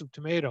expensive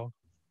tomato,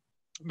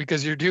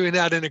 because you're doing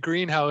that in a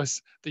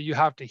greenhouse that you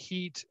have to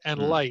heat and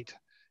light.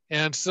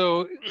 And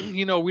so,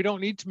 you know, we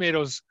don't need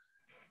tomatoes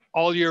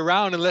all year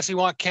round unless you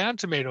want canned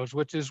tomatoes,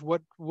 which is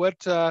what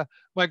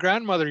my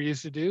grandmother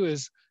used to do,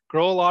 is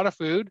grow a lot of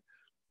food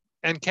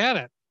and can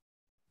it.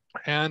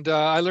 And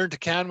I learned to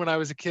can when I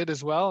was a kid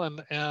as well,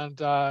 and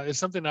it's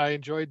something I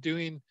enjoyed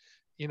doing,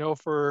 you know,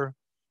 for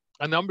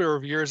a number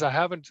of years. I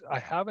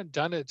haven't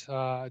done it.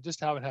 I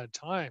just haven't had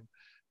time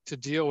to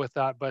deal with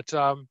that. But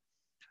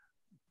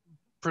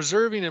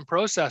preserving and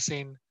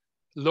processing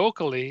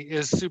locally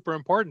is super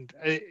important.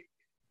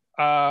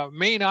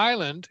 Main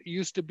Island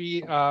used to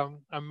be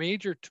a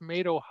major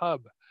tomato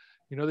hub.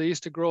 You know, they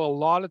used to grow a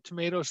lot of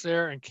tomatoes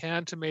there and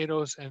canned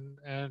tomatoes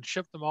and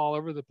ship them all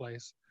over the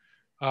place,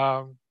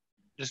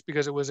 just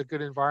because it was a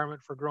good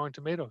environment for growing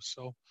tomatoes.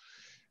 So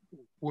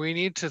we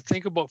need to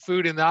think about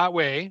food in that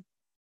way,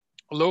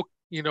 eating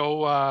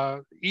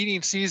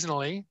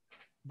seasonally,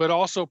 but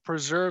also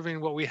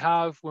preserving what we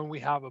have when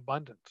we have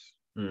abundance.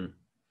 Mm.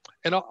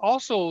 And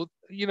also,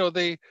 you know,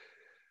 the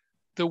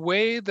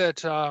way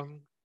that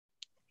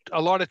a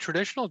lot of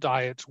traditional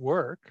diets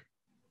work,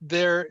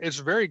 it's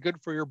very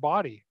good for your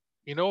body.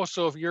 You know,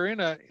 so if you're in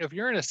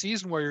a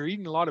season where you're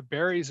eating a lot of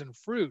berries and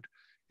fruit,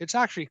 it's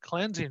actually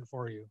cleansing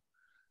for you.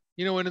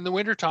 You know, and in the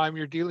wintertime,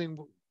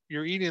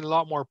 you're eating a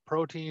lot more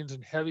proteins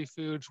and heavy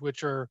foods,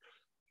 which are,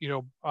 you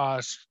know,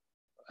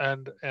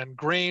 and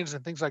grains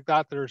and things like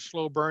that are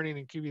slow burning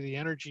and give you the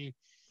energy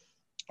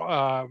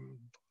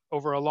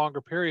over a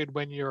longer period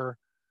when you're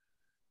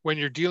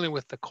dealing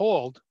with the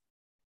cold.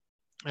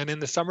 And in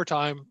the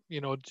summertime, you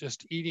know,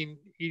 just eating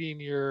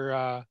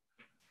your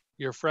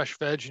fresh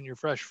veg and your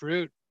fresh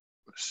fruit,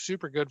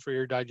 super good for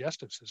your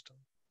digestive system.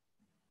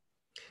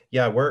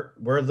 Yeah,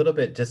 we're a little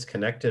bit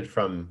disconnected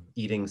from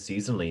eating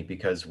seasonally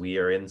because we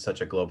are in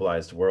such a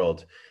globalized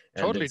world.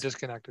 And totally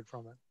disconnected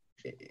from it.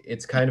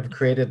 It's kind of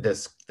created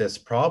this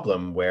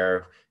problem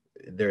where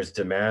there's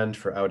demand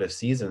for out of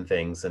season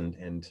things,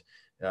 and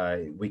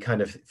we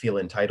kind of feel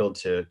entitled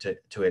to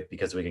it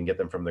because we can get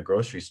them from the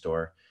grocery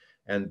store.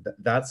 And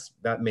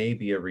that may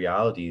be a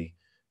reality,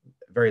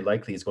 very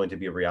likely is going to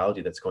be a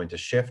reality that's going to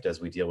shift as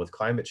we deal with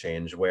climate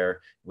change,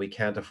 where we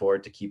can't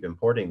afford to keep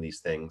importing these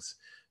things.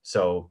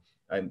 So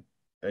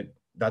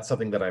that's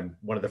something that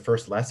one of the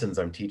first lessons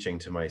I'm teaching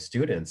to my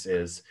students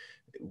is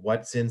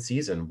what's in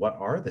season, what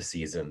are the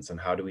seasons, and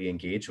how do we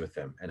engage with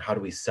them, and how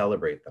do we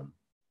celebrate them?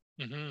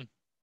 Mm-hmm.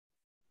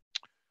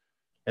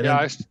 And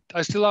yeah, then,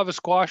 I still have a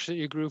squash that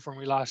you grew for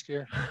me last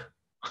year.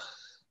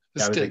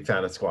 yeah, I'm a big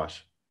fan of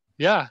squash.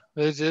 Yeah,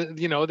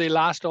 you know, they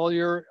last all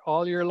year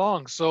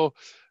long. So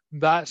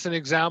that's an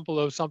example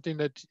of something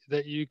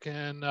that you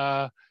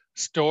can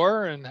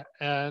store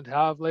and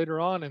have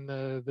later on in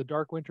the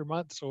dark winter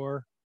months,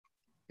 or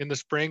in the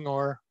spring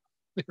or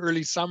the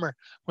early summer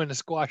when the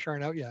squash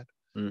aren't out yet.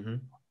 Mm-hmm.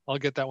 I'll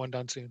get that one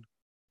done soon.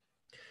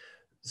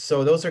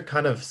 So those are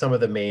kind of some of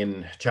the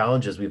main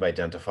challenges we've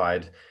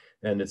identified.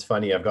 And it's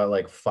funny, I've got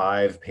like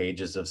 5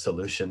 pages of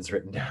solutions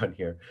written down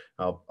here.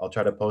 I'll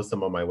try to post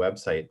them on my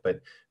website.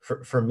 But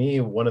for me,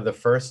 one of the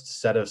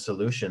first set of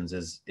solutions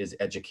is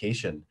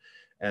education.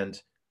 And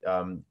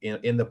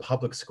in the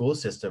public school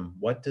system,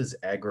 what does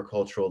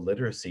agricultural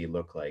literacy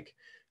look like?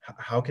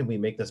 How can we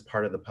make this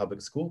part of the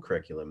public school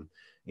curriculum?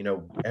 You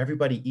know,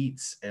 everybody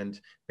eats, and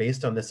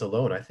based on this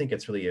alone, I think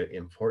it's really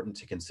important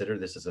to consider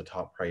this as a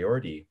top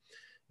priority.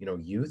 You know,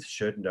 youth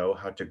should know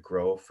how to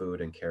grow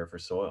food and care for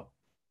soil.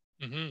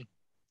 Mm-hmm.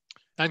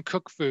 And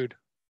cook food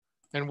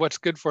and what's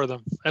good for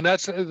them. And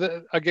that's,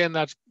 again,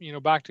 that's, you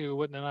know, back to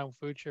what Nanaimo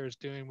Food Share is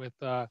doing with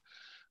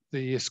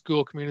the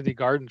school community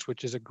gardens,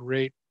 which is a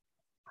great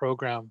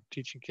program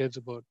teaching kids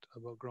about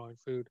growing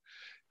food.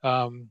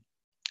 And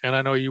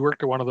I know you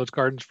worked at one of those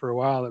gardens for a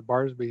while at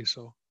Barsby,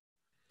 so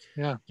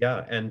yeah.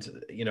 Yeah, and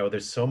you know,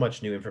 there's so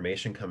much new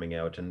information coming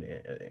out, and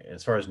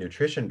as far as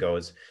nutrition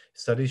goes,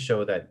 studies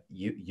show that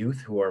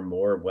youth who are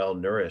more well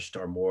nourished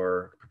are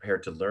more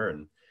prepared to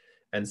learn.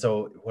 And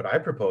so what I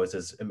propose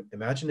is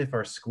imagine if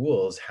our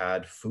schools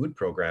had food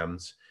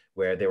programs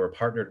where they were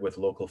partnered with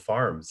local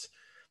farms.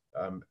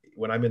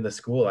 When I'm in the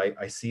school,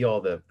 I see all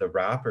the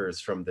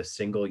wrappers from the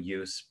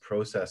single-use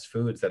processed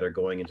foods that are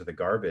going into the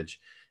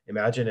garbage.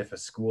 Imagine if a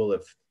school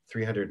of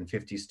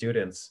 350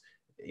 students,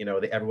 you know,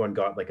 everyone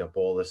got like a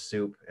bowl of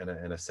soup and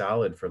a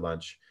salad for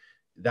lunch.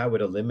 That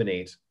would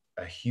eliminate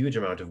a huge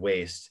amount of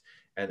waste,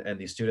 and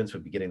these students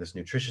would be getting this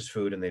nutritious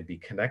food and they'd be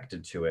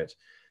connected to it.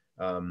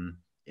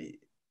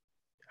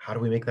 How do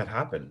we make that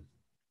happen?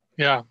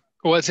 Yeah,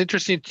 well, it's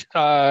interesting.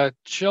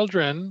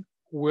 Children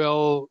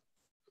will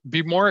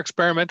be more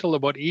experimental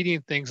about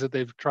eating things that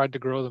they've tried to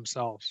grow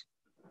themselves.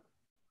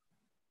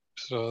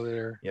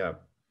 So yeah.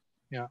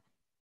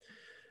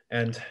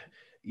 And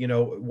you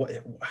know,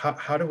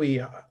 how do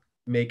we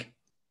make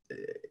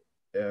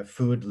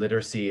food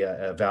literacy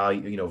a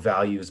value, you know,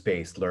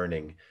 values-based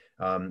learning,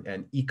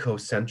 and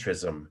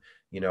ecocentrism?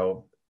 You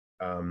know,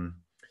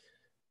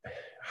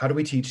 how do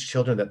we teach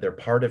children that they're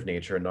part of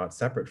nature and not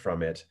separate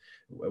from it?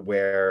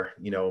 Where,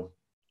 you know,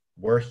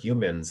 we're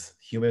humans.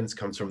 Humans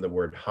comes from the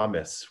word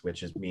humus,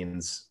 which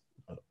means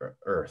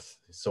earth,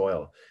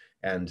 soil,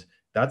 and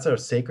that's a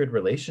sacred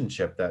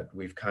relationship that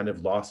we've kind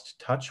of lost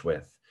touch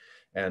with.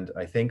 And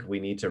I think we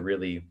need to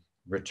really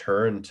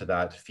return to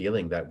that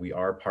feeling that we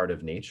are part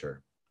of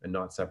nature and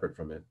not separate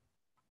from it.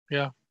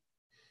 Yeah.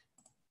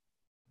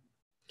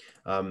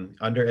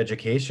 Under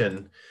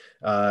education,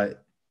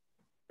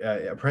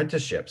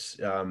 apprenticeships,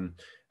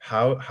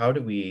 how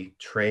do we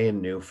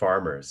train new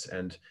farmers,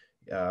 and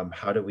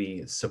how do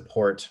we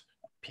support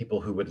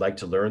people who would like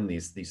to learn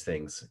these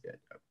things?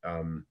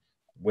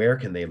 Where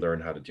can they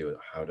learn how to do it,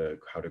 how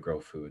to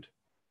grow food?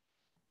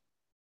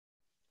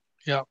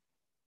 Yeah.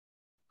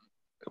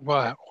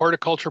 Well,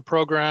 horticulture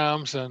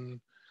programs,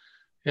 and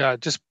yeah,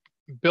 just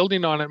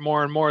building on it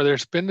more and more.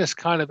 There's been this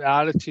kind of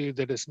attitude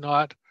that it's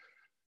not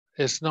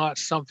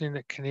something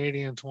that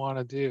Canadians want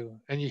to do.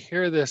 And you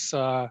hear this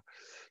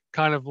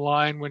kind of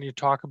line when you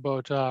talk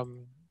about,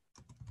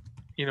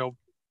 you know,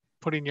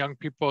 giving young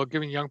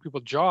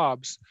people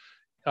jobs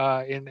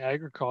in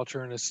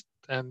agriculture,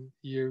 and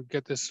you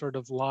get this sort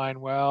of line,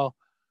 well,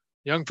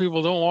 young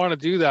people don't want to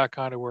do that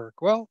kind of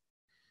work. Well,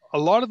 a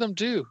lot of them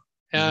do.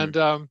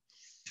 And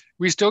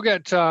we still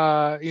get,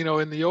 you know,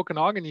 in the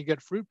Okanagan, you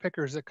get fruit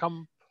pickers that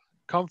come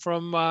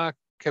from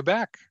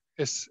Quebec.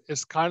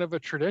 It's kind of a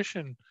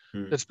tradition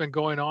that's been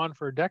going on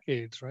for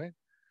decades, right?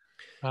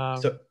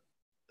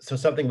 So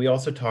something we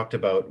also talked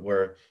about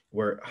were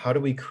how do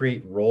we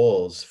create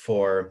roles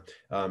for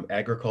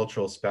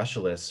agricultural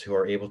specialists who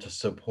are able to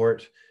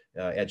support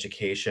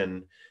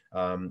education,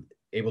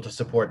 able to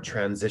support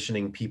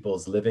transitioning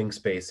people's living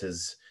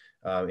spaces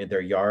in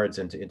their yards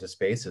into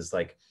spaces.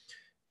 Like,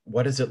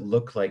 what does it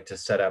look like to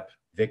set up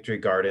victory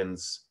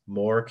gardens,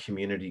 more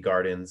community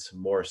gardens,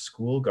 more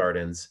school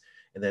gardens,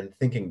 and then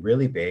thinking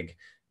really big,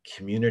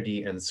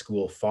 community and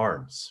school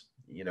farms?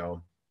 You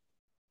know,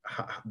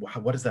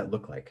 what does that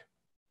look like?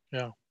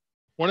 Yeah.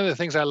 One of the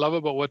things I love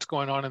about what's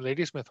going on in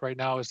Ladysmith right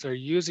now is they're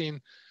using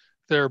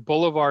their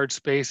boulevard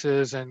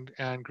spaces and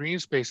green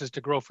spaces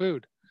to grow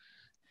food.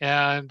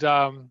 And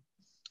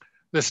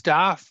the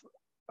staff,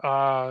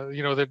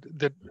 you know,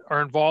 that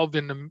are involved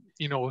in the,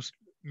 you know,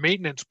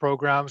 maintenance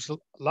programs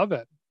love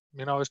it.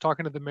 You know, I was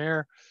talking to the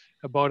mayor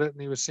about it,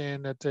 and he was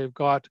saying that they've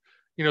got,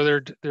 you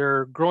know,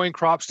 they're growing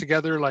crops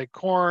together like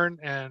corn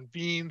and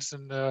beans,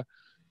 and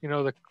you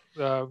know,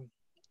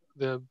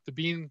 the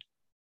bean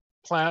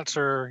plants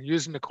are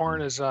using the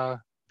corn as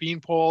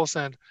bean poles,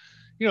 and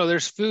you know,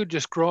 there's food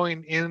just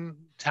growing in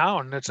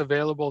town that's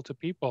available to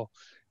people.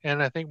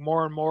 And I think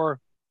more and more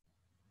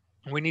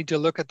we need to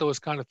look at those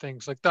kind of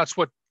things. Like, that's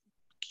what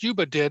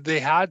Cuba did. They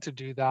had to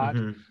do that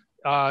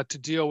to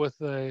deal with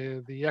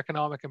the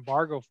economic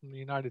embargo from the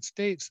United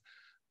States.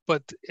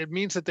 But it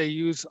means that they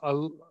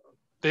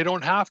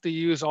don't have to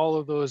use all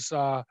of those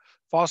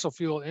fossil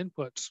fuel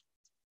inputs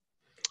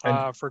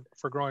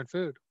for growing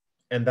food.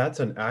 And that's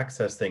an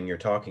access thing you're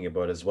talking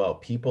about as well.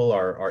 People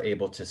are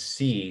able to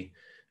see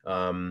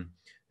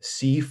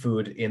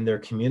food in their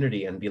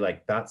community and be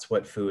like, that's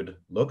what food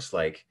looks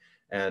like.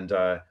 And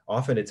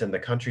often it's in the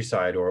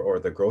countryside or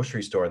the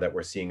grocery store that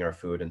we're seeing our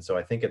food. And so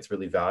I think it's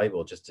really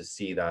valuable just to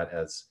see that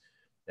as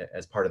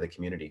part of the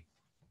community.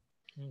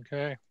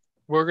 Okay.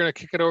 We're going to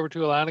kick it over to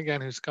Alana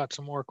again, who's got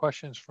some more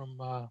questions from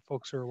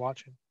folks who are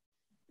watching.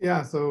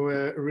 Yeah, so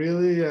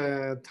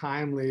really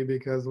timely,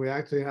 because we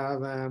actually have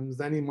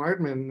Zenny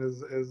Martman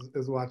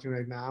is watching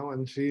right now,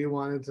 and she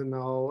wanted to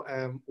know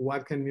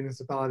what can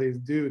municipalities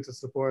do to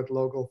support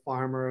local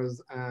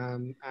farmers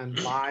and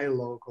buy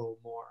local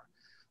more.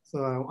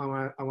 So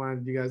I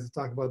wanted you guys to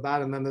talk about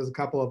that, and then there's a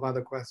couple of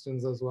other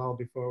questions as well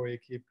before we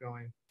keep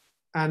going.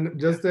 And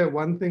just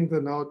one thing to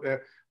note,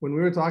 when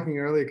we were talking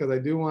earlier, because I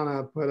do want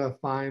to put a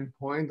fine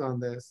point on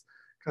this,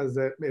 because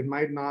it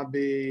might not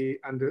be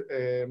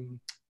under.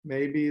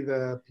 Maybe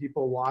the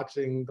people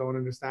watching don't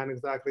understand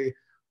exactly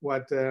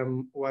what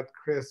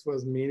Chris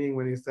was meaning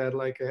when he said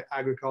like an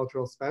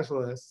agricultural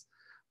specialist.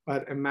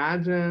 But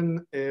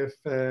imagine if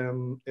there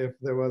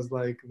was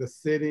like the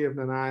city of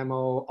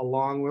Nanaimo,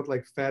 along with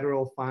like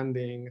federal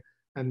funding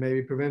and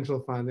maybe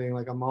provincial funding,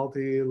 like a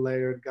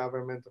multi-layered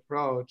government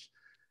approach,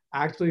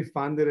 actually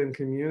funded in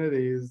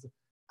communities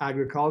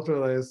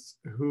agriculturalists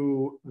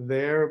who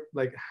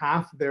like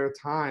half their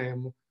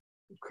time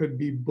could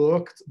be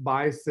booked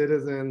by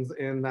citizens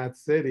in that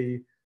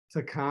city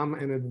to come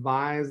and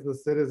advise the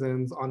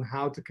citizens on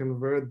how to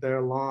convert their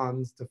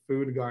lawns to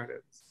food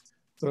gardens.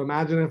 So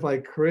imagine if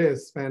like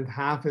Chris spent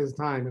half his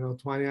time,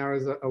 20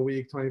 hours a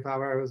week, 25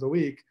 hours a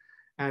week,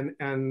 and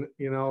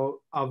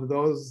of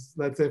those,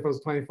 let's say if it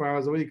was 24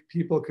 hours a week,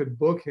 people could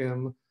book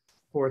him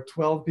for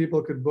 12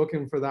 people could book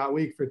him for that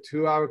week for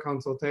 2-hour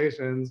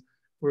consultations.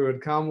 We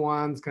would come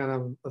once, kind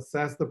of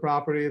assess the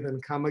property, then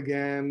come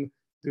again,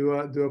 do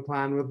a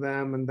plan with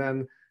them, and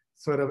then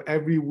sort of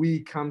every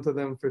week come to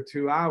them for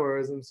 2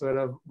 hours and sort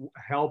of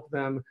help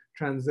them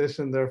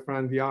transition their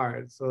front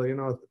yard. So,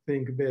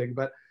 think big.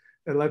 But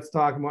let's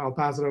talk more. I'll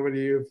pass it over to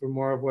you for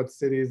more of what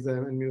cities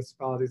and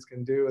municipalities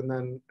can do, and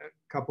then a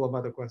couple of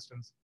other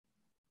questions.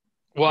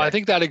 Well, I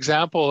think that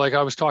example, like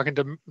I was talking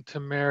to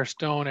Mayor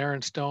Stone,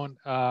 Aaron Stone,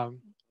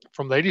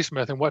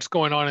 Ladysmith, and what's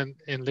going on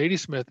in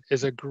Ladysmith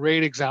is a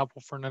great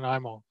example for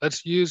Nanaimo.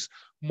 Let's use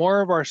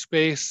more of our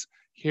space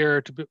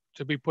here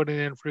to be putting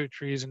in fruit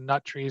trees and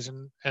nut trees,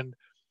 and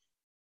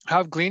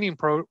have gleaning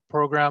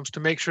programs to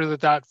make sure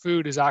that that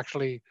food is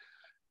actually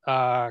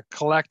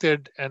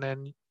collected and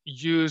then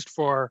used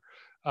for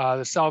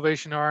the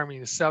Salvation Army,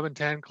 the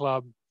 710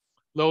 Club,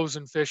 Loaves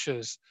and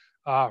Fishes,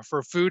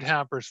 for food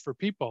hampers for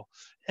people.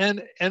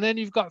 And then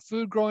you've got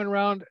food growing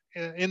around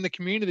in the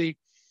community.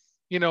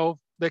 You know,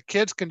 the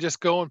kids can just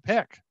go and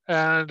pick,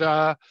 and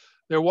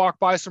they walk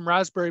by some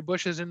raspberry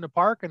bushes in the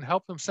park and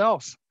help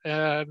themselves,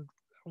 and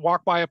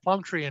walk by a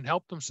plum tree and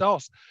help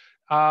themselves.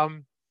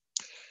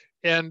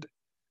 And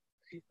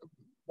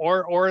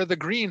or the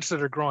greens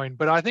that are growing.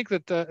 But I think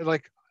that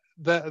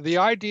the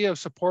idea of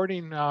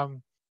supporting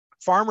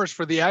farmers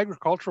for the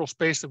agricultural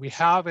space that we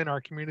have in our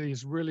community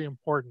is really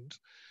important.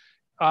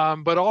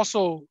 But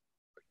also,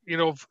 you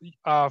know,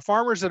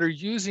 farmers that are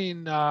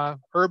using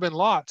urban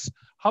lots.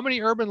 How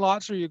many urban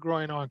lots are you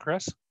growing on,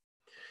 Chris?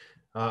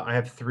 I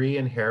have 3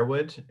 in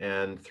Harewood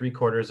and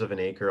 3/4 of an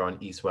acre on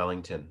East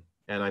Wellington,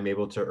 and I'm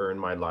able to earn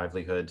my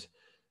livelihood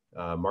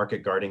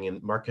market gardening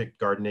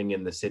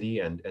in the city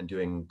and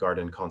doing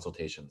garden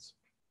consultations.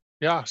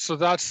 Yeah, so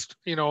that's,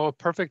 you know, a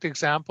perfect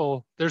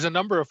example. There's a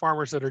number of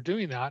farmers that are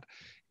doing that,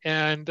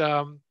 and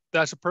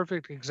that's a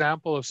perfect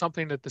example of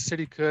something that the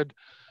city could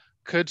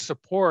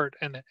support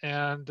and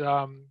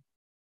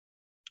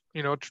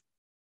you know,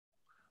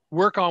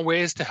 work on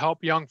ways to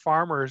help young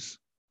farmers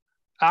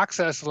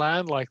access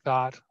land like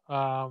that.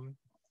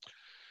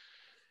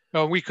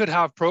 We could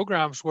have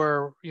programs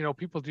where, you know,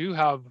 people do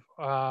have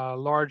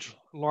large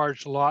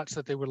lots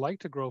that they would like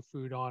to grow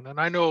food on. And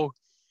I know,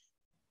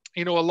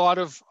 you know, a lot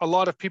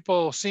of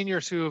people,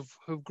 seniors who've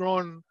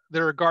grown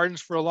their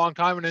gardens for a long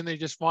time, and then they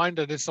just find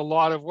that it's a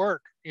lot of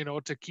work, you know,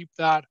 to keep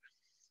that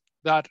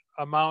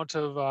amount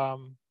of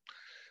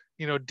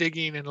you know,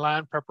 digging and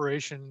land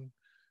preparation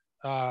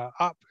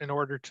up in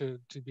order to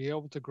be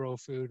able to grow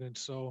food. And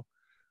so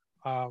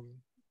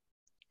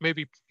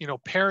maybe, you know,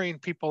 pairing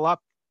people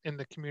up in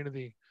the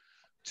community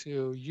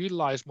to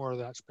utilize more of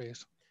that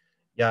space.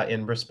 Yeah,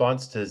 in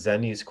response to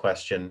Zenny's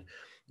question,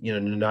 you know,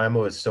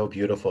 Nanaimo is so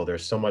beautiful.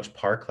 There's so much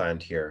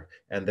parkland here,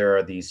 and there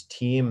are these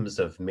teams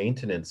of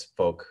maintenance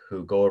folk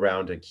who go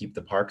around and keep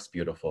the parks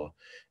beautiful.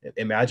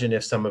 Imagine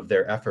if some of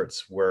their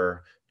efforts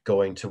were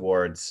going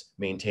towards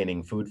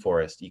maintaining food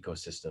forest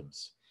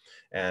ecosystems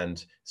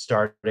and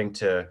starting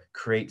to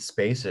create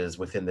spaces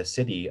within the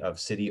city of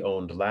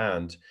city-owned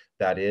land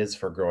that is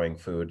for growing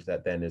food,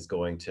 that then is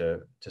going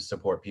to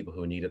support people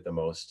who need it the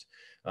most.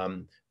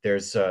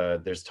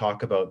 There's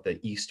talk about the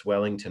East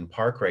Wellington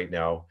Park right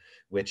now,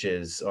 which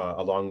is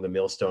along the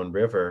Millstone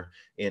River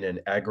in an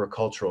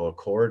agricultural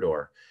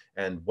corridor.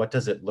 And what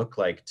does it look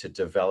like to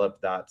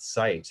develop that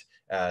site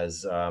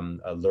as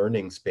a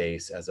learning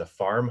space, as a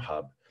farm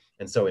hub?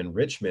 And so in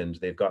Richmond,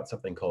 they've got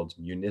something called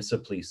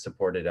municipally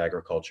supported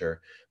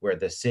agriculture, where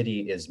the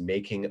city is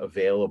making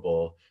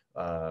available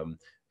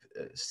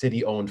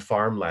city-owned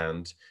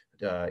farmland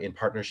in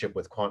partnership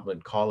with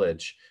Kwantlen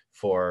College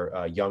for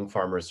young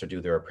farmers to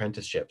do their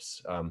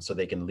apprenticeships. So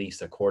they can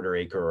lease a 1/4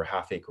 acre or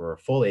 1/2 acre or a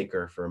full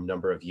acre for a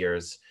number of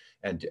years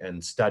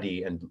and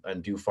study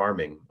and do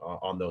farming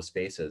on those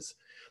spaces.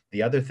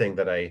 The other thing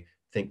that I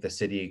think the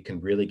city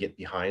can really get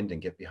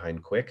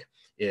behind quick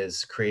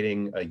is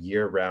creating a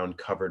year-round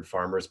covered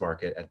farmers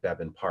market at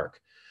Bevan Park.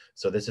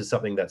 So this is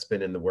something that's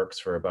been in the works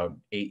for about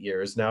 8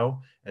 years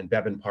now, and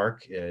Bevan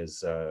Park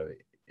is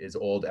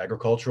old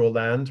agricultural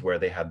land where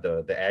they had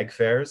the ag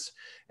fairs.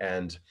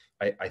 And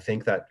I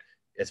think that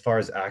as far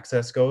as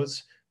access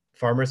goes,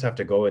 farmers have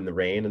to go in the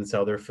rain and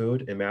sell their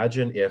food.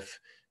 Imagine if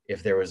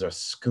there was a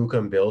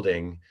Skookum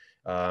building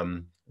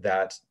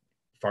that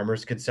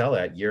farmers could sell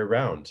at year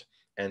round.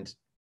 And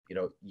you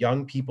know,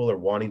 young people are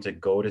wanting to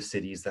go to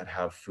cities that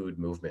have food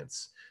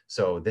movements.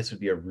 So this would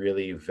be a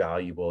really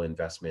valuable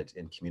investment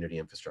in community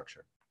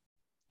infrastructure.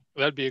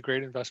 That'd be a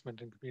great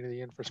investment in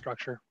community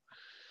infrastructure.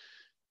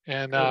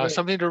 And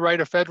something to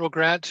write a federal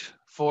grant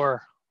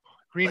for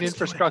Green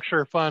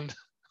Infrastructure Fund.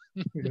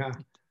 Yeah.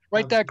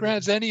 Write that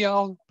grant, Zenny.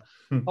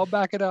 I'll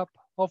back it up.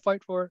 I'll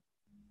fight for it.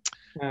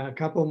 A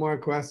couple more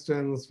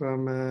questions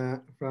from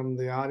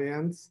the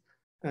audience.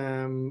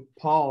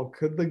 Paul,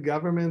 could the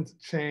government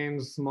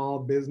change small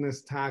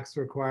business tax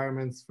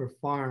requirements for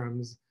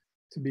farms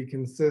to be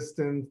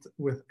consistent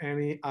with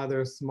any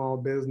other small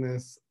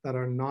business that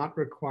are not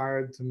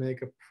required to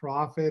make a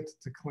profit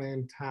to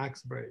claim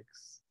tax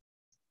breaks?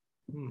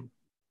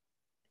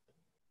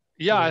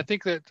 Yeah, I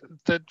think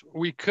that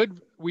we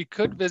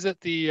could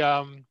visit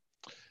the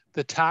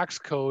tax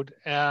code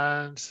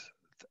and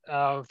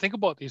think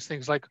about these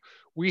things. Like,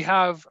 we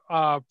have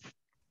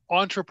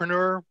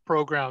entrepreneur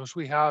programs,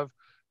 we have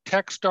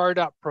tech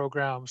startup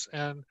programs,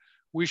 and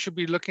we should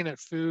be looking at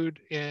food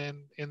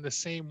in the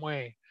same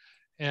way.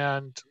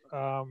 And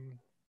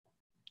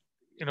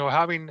you know,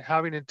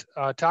 having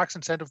tax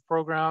incentive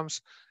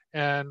programs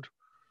and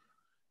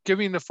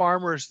giving the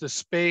farmers the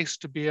space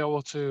to be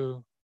able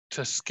to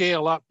to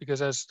scale up,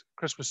 because as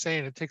Chris was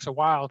saying, it takes a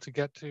while to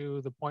get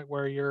to the point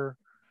where you're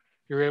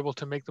able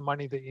to make the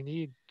money that you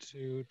need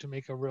to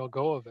make a real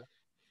go of it.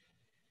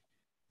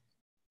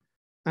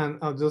 And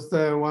I'll just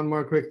one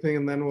more quick thing,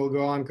 and then we'll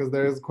go on, because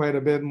there's quite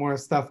a bit more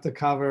stuff to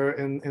cover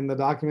in the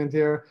document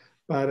here.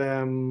 But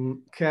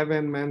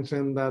Kevin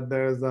mentioned that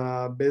there's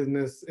a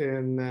business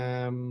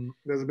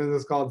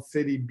called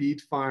City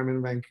Beet Farm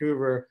in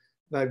Vancouver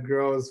that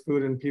grows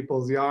food in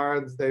people's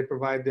yards. They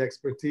provide the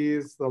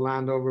expertise, the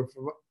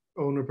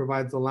owner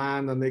provides the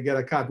land, and they get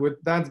a cut.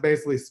 That's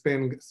basically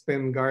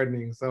spin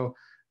gardening. So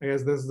I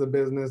guess this is a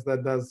business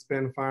that does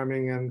spin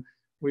farming, and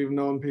we've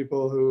known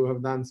people who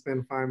have done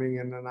spin farming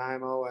in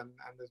Nanaimo, and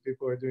there's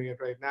people who are doing it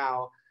right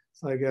now.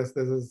 So I guess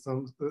this is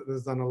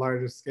on a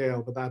larger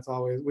scale, but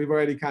we've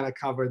already kind of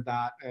covered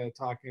that,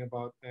 talking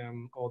about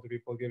older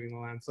people giving the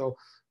land. So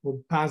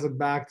we'll pass it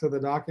back to the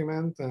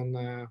document, and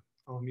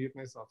I'll mute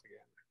myself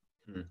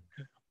again.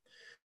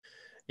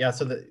 Yeah,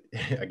 so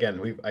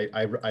again,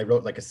 I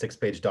wrote like a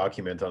 6-page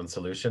document on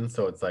solutions,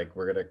 so it's like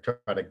we're gonna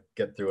try to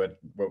get through it.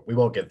 We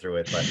won't get through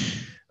it, but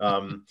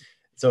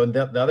so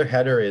the other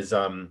header is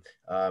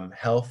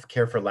health,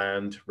 care for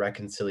land,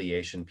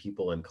 reconciliation,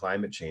 people, and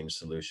climate change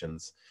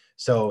solutions.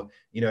 So,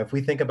 if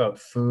we think about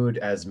food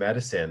as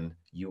medicine,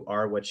 you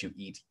are what you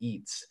eat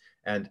eats,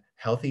 and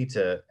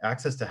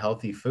access to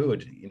healthy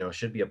food,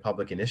 should be a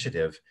public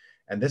initiative.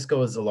 And this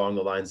goes along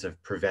the lines of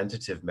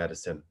preventative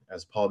medicine.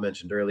 As Paul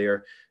mentioned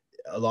earlier,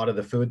 a lot of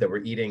the food that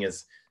we're eating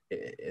is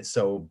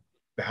so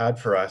bad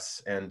for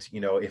us. And,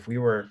 if we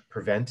were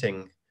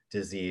preventing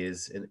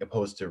disease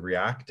opposed to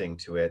reacting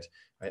to it,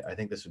 I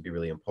think this would be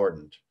really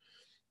important.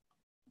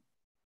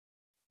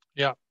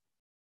 Yeah.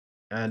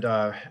 And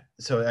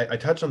so I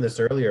touched on this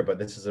earlier, but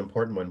this is an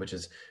important one, which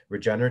is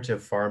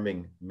regenerative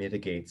farming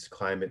mitigates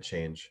climate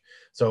change.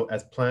 So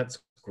as plants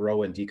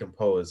grow and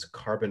decompose,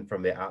 carbon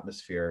from the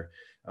atmosphere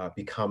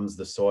becomes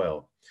the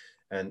soil.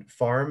 And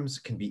farms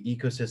can be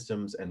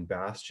ecosystems and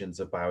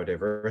bastions of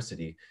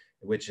biodiversity,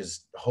 which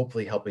is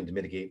hopefully helping to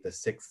mitigate the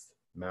 6th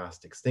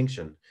mass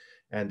extinction.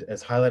 And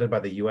as highlighted by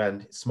the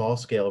UN,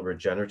 small-scale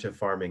regenerative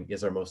farming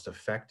is our most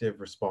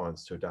effective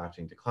response to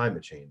adapting to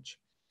climate change.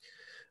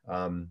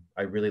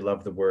 I really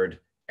love the word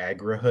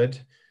agrihood.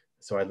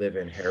 So I live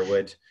in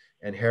Harewood,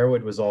 and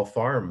Harewood was all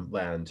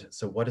farmland.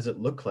 So what does it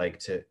look like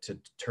to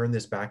turn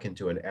this back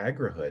into an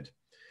agrihood?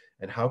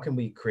 And how can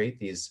we create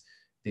these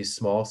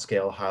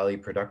small-scale, highly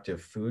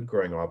productive food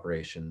growing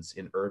operations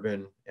in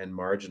urban and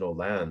marginal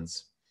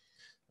lands?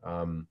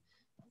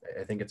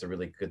 I think it's a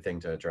really good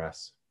thing to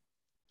address.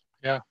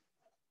 Yeah,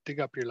 dig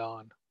up your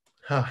lawn.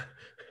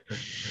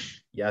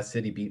 Yeah,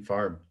 City Beet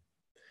Farm.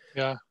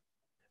 Yeah.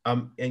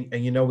 And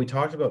we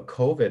talked about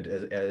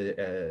COVID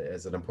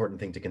as an important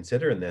thing to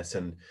consider in this.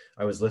 And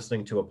I was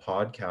listening to a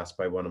podcast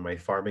by one of my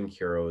farming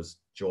heroes,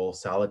 Joel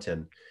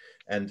Salatin.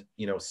 And,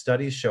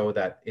 studies show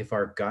that if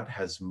our gut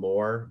has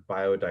more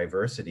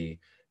biodiversity,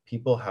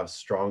 people have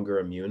stronger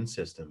immune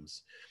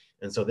systems.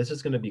 And so this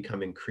is going to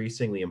become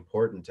increasingly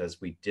important as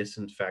we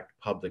disinfect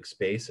public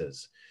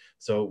spaces.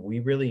 So we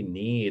really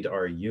need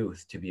our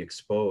youth to be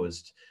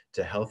exposed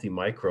to healthy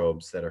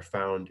microbes that are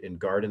found in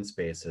garden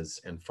spaces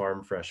and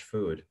farm fresh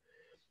food.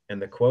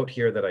 And the quote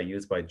here that I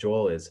use by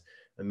Joel is,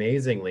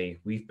 amazingly,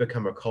 we've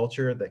become a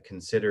culture that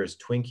considers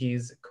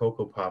Twinkies,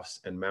 Cocoa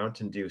Puffs, and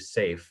Mountain Dew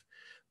safe,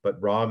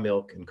 but raw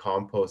milk and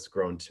compost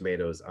grown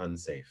tomatoes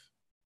unsafe.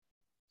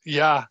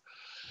 Yeah.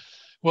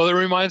 Well, it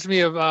reminds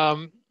me of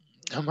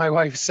my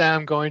wife,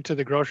 Sam, going to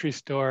the grocery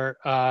store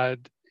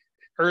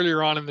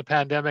earlier on in the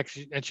pandemic,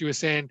 and she was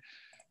saying,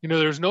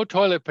 there was no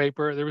toilet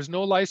paper, there was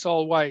no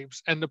Lysol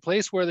wipes, and the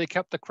place where they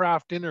kept the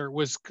Kraft dinner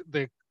was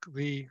the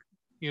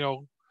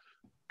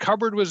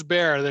cupboard was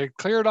bare. They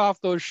cleared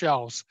off those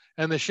shelves,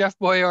 and the Chef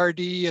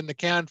Boyardee and the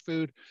canned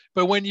food.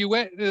 But when you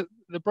went,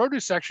 the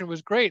produce section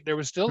was great. There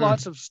was still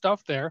lots of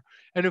stuff there.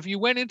 And if you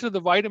went into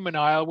the vitamin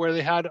aisle where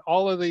they had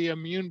all of the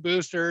immune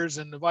boosters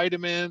and the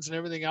vitamins and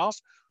everything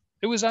else,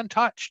 it was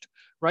untouched,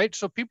 right?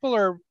 So people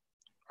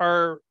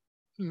are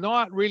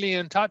not really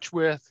in touch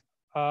with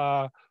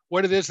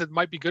what it is that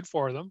might be good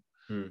for them,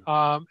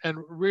 and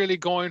really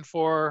going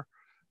for,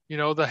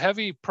 the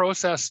heavy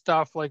processed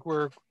stuff, like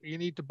where you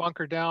need to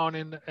bunker down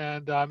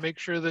and make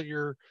sure that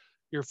your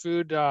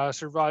food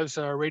survives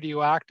a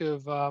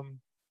radioactive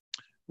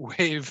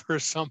wave or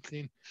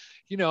something.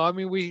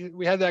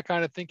 We had that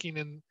kind of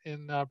thinking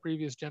in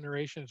previous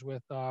generations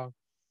with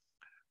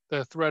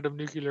the threat of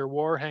nuclear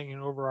war hanging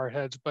over our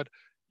heads. But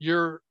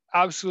you're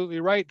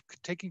absolutely right.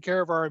 Taking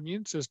care of our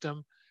immune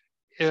system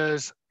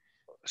is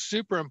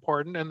super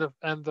important, and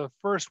the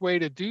first way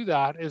to do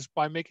that is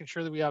by making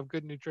sure that we have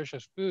good,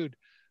 nutritious food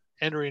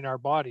entering our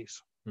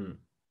bodies. And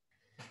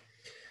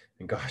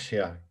gosh,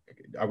 yeah.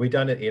 Are we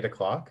done at 8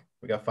 o'clock?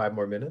 We got 5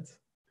 more minutes?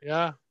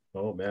 Yeah.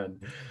 Oh, man.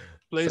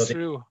 Blaze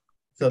through.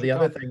 So the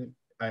other thing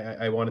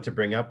I wanted to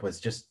bring up was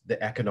just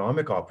the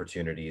economic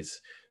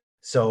opportunities.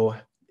 So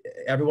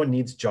everyone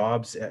needs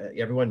jobs.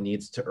 Everyone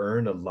needs to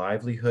earn a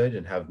livelihood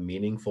and have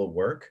meaningful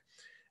work.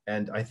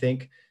 And I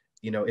think,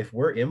 if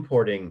we're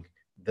importing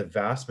the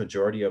vast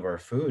majority of our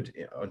food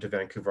onto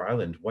Vancouver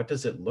Island, what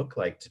does it look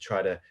like to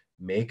try to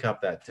make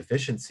up that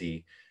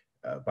deficiency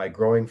by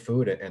growing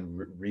food and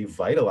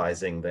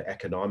revitalizing the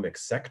economic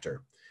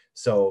sector?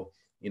 So,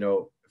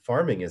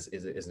 farming is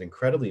an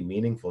incredibly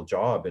meaningful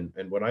job.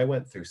 And when I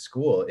went through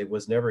school, it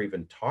was never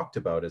even talked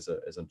about as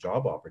a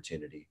job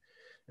opportunity.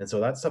 And so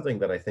that's something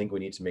that I think we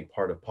need to make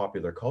part of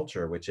popular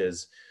culture, which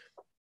is,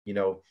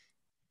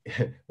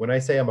 when I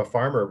say I'm a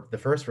farmer, the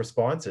first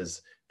response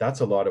is,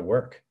 that's a lot of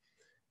work.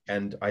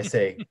 And I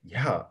say,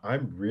 yeah,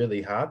 I'm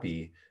really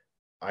happy.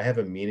 I have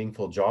a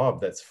meaningful job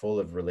that's full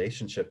of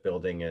relationship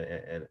building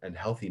and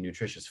healthy,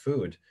 nutritious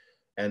food.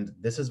 And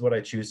this is what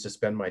I choose to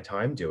spend my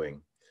time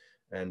doing.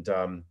 And,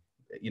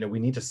 we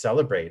need to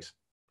celebrate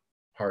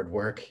hard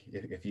work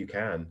if you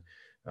can.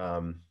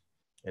 And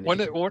if you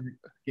can,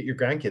 get your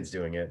grandkids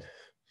doing it.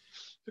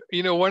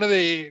 One of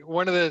the,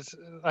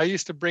 I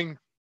used to bring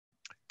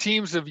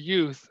teams of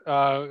youth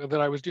that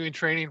I was doing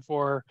training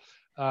for,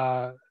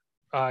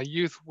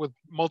 youth with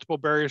multiple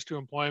barriers to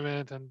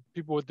employment and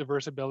people with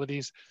diverse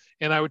abilities.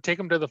 And I would take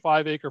them to the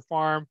 5-acre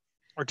farm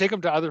or take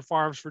them to other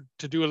farms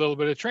to do a little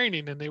bit of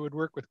training. And they would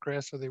work with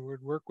Chris, or they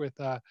would work with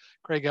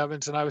Craig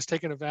Evans. And I was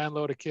taking a van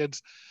load of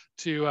kids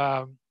to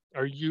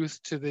our youth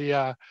to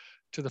the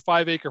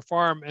 5-acre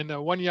farm. And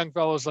one young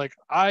fellow was like,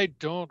 I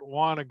don't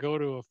want to go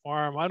to a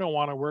farm. I don't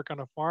want to work on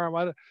a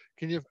farm.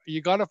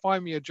 You got to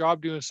find me a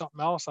job doing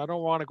something else. I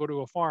don't want to go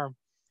to a farm.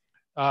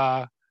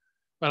 And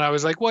I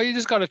was like, well, you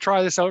just got to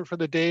try this out for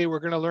the day.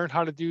 We're going to learn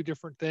how to do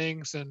different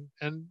things. And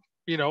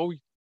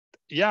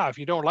yeah, if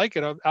you don't like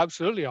it,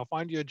 absolutely, I'll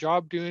find you a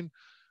job doing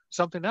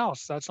something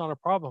else. That's not a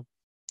problem.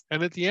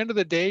 And at the end of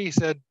the day, he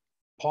said,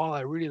 Paul,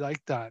 I really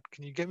like that.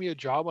 Can you get me a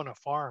job on a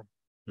farm?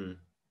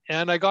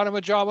 And I got him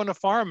a job on a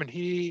farm, and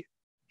he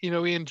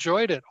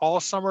enjoyed it all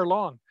summer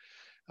long,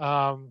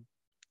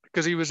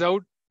 because he was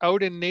out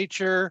in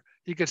nature.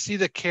 You could see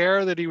the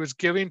care that he was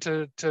giving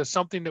to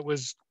something that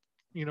was,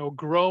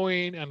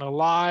 growing and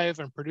alive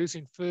and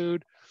producing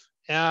food,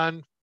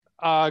 and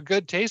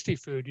good, tasty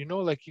food.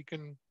 Like you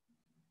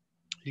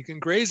can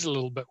graze a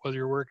little bit while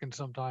you're working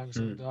sometimes,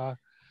 and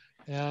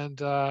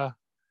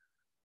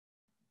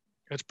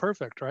it's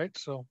perfect, right?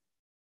 So.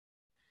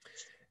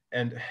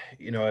 And,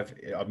 if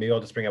maybe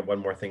I'll just bring up one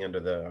more thing under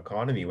the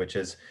economy, which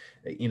is,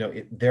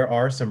 there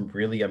are some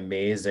really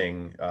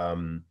amazing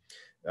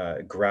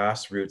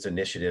grassroots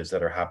initiatives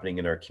that are happening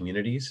in our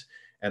communities.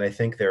 And I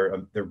think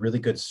they're really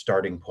good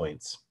starting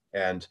points.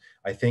 And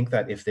I think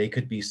that if they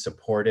could be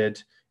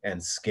supported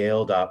and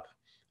scaled up,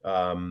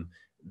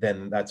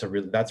 then that's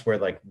where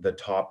like the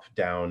top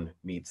down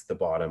meets the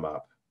bottom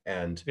up.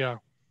 And yeah.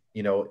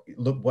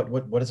 Look,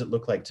 what does it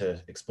look like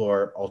to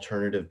explore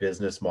alternative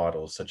business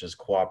models such as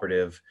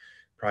cooperative,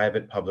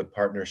 private-public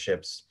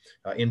partnerships,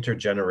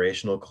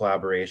 intergenerational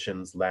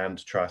collaborations,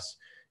 land trusts,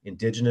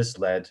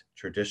 Indigenous-led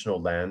traditional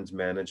land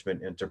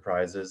management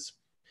enterprises,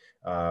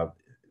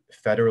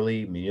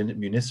 federally,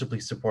 municipally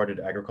supported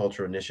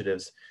agricultural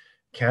initiatives.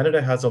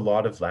 Canada has a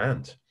lot of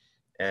land,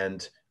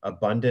 and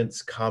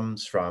abundance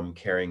comes from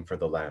caring for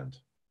the land.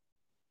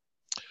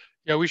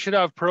 Yeah, we should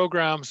have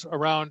programs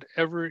around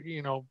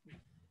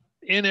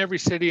in every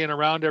city and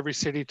around every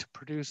city to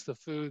produce the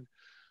food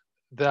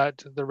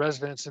that the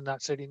residents in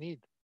that city need.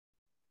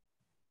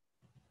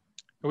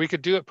 And we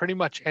could do it pretty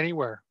much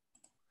anywhere.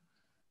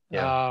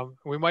 Yeah.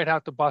 We might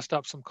have to bust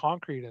up some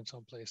concrete in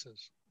some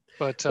places,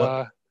 but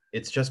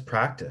it's just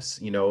practice.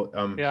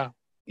 Yeah.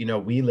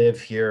 We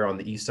live here on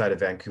the east side of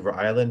Vancouver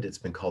Island. It's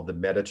been called the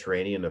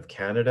Mediterranean of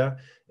Canada.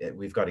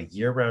 We've got a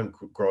year-round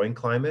growing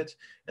climate,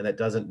 and that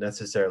doesn't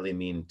necessarily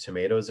mean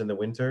tomatoes in the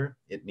winter.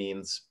 It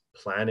means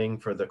planning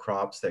for the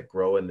crops that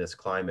grow in this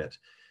climate.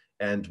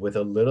 And with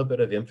a little bit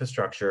of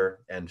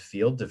infrastructure and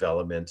field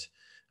development,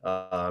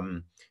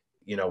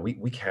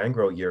 we can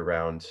grow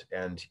year-round,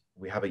 and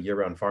we have a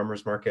year-round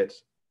farmers market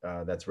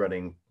that's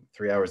running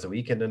 3 hours a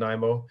week in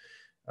Nanaimo.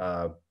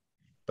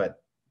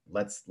 But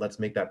let's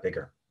make that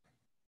bigger.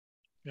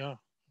 Yeah,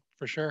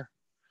 for sure.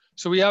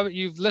 So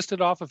you've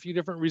listed off a few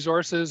different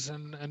resources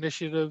and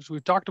initiatives.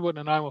 We've talked about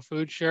Nanaimo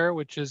Food Share,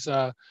 which is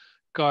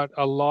got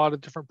a lot of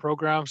different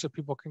programs that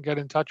people can get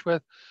in touch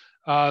with.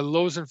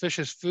 Loaves and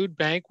Fishes Food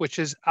Bank, which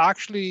is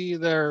actually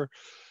their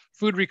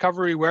food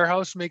recovery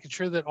warehouse, making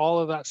sure that all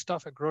of that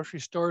stuff at grocery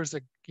stores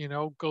that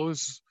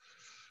goes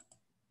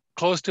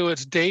close to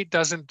its date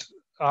doesn't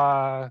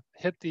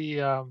hit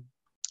the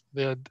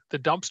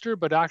dumpster,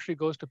 but actually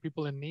goes to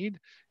people in need.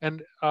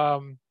 And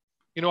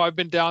I've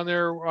been down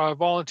there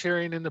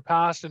volunteering in the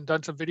past and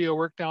done some video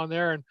work down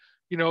there. And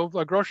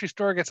a grocery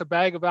store gets a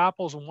bag of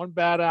apples and one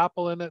bad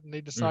apple in it, and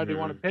they decide they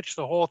want to pitch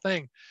the whole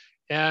thing.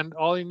 And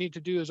all you need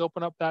to do is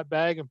open up that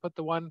bag and put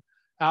the one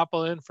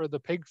apple in for the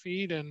pig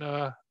feed, and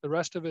the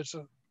rest of it's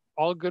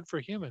all good for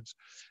humans.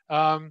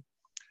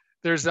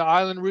 There's the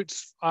Island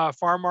Roots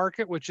Farm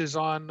Market, which is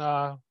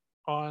on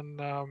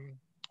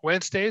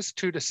Wednesdays,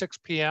 2 to 6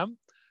 p.m.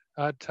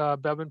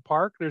 at Bevan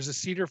Park. There's a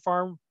Cedar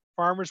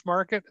Farmers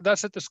Market.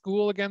 That's at the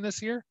school again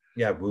this year.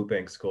 Yeah, Woo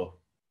Bank School.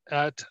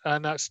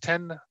 And that's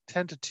 10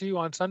 to 2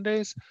 on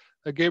Sundays.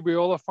 the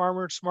Gabriola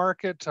Farmers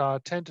Market,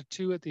 10 to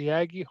 2 at the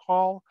Aggie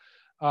Hall.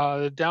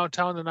 The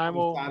downtown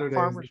Nanaimo Saturday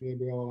Farmers is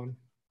the Gabriola one.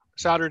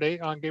 Saturday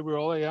on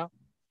Gabriola,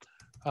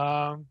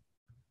 yeah.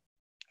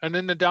 And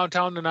then the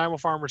downtown Nanaimo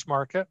Farmers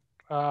Market.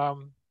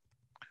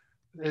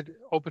 It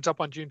opens up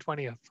on June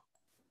 20th.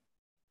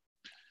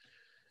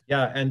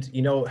 Yeah, and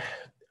you know,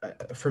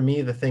 for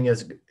me, the thing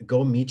is,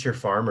 go meet your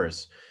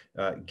farmers,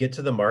 get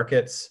to the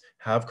markets,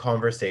 have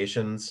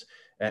conversations,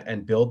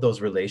 and build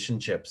those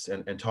relationships,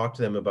 and talk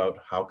to them about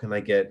how can I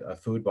get a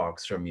food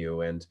box from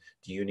you, and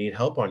do you need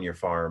help on your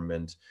farm?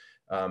 And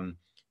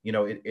you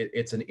know,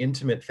 it's an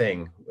intimate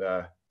thing.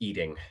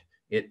 Eating,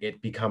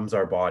 it becomes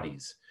our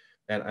bodies,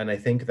 and I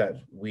think that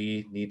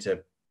we need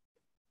to,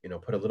 you know,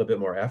 put a little bit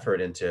more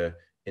effort into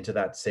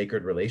that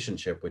sacred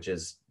relationship, which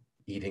is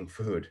eating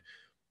food.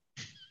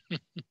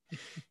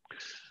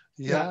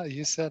 Yeah,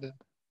 you said it.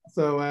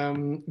 So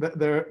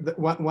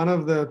one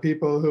of the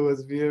people who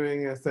was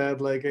viewing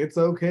said, like, it's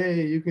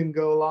okay, you can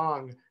go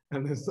long.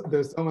 And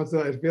there's so much, so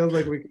it feels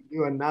like we could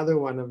do another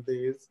one of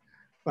these,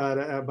 but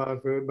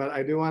about food. But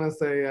I do want to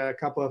say a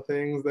couple of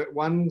things. That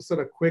one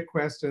sort of quick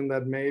question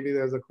that maybe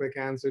there's a quick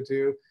answer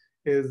to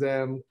is,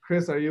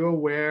 Chris, are you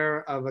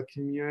aware of a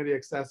community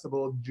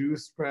accessible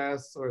juice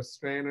press or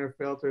strainer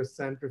filter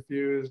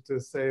centrifuge to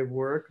save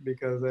work?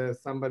 Because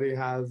somebody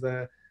has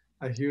a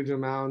huge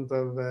amount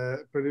of,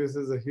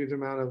 produces a huge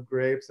amount of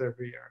grapes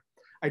every year.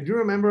 I do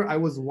remember I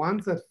was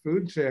once at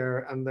Food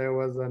Share and there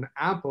was an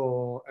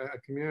apple, a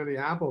community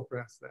apple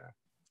press there.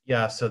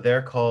 Yeah, so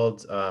they're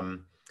called,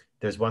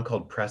 there's one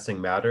called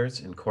Pressing Matters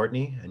in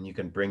Courtenay, and you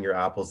can bring your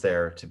apples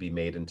there to be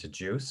made into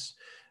juice.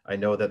 I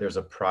know that there's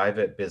a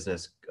private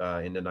business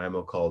in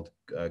Nanaimo called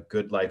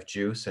Good Life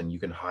Juice, and you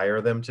can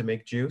hire them to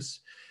make juice.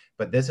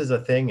 But this is a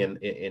thing,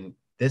 in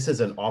this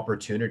is an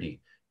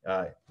opportunity.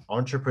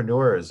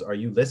 Entrepreneurs, are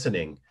you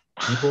listening?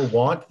 People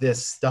want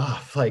this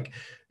stuff. Like,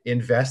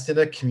 invest in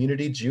a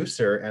community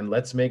juicer and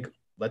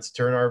let's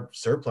turn our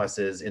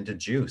surpluses into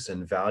juice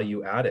and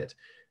value add it.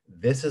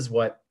 This is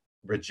what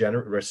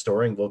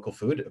restoring local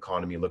food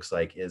economy looks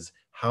like, is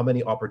how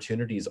many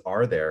opportunities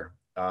are there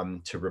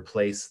to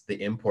replace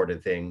the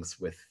imported things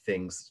with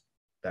things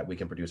that we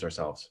can produce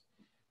ourselves.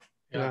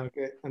 Yeah.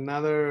 Okay.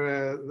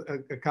 Another,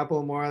 a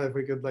couple more if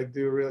we could like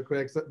do real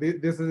quick. So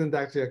this isn't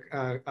actually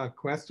a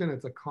question,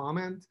 it's a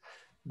comment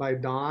by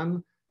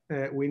Don.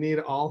 We need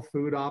all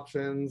food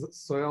options: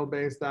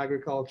 soil-based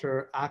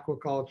agriculture,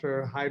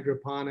 aquaculture,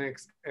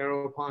 hydroponics,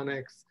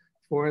 aeroponics,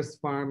 forest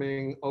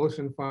farming,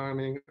 ocean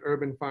farming,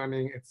 urban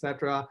farming,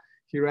 etc.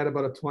 He read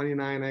about a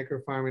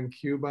 29-acre farm in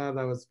Cuba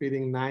that was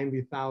feeding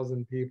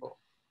 90,000 people.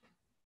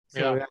 So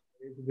yeah,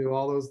 we need to do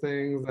all those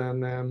things.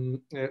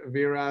 And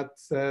Virat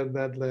said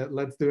that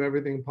let's do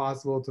everything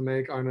possible to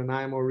make our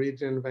Nanaimo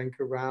region,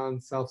 Vancouver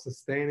Island,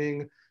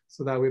 self-sustaining,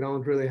 so that we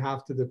don't really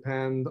have to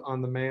depend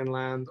on the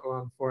mainland or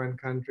on foreign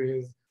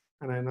countries.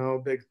 And I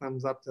know, big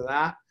thumbs up to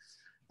that.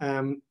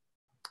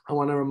 I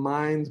want to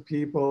remind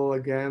people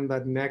again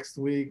that next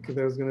week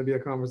there's going to be a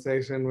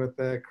conversation with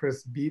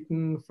Chris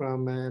Beaton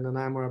from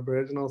Nanaimo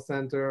Aboriginal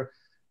Center,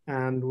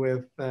 and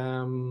with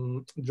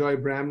Joy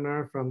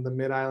Bremner from the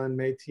Mid-Island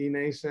Métis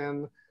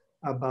Nation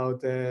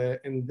about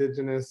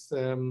Indigenous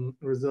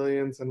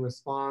resilience and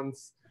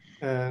response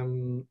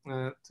to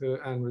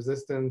and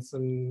resistance.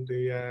 And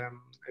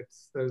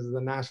there's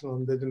the National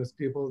Indigenous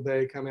Peoples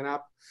Day coming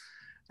up.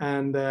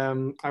 And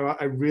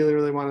I really,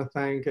 really want to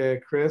thank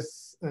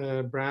Chris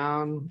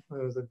Brown,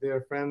 who's a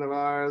dear friend of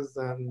ours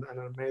and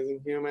an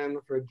amazing human,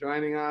 for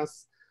joining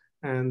us.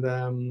 And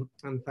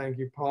thank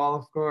you, Paul,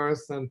 of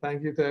course. And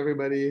thank you to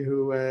everybody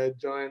who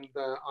joined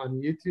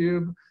on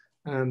YouTube.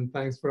 And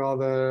thanks for all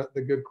the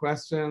good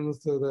questions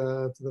to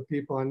the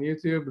people on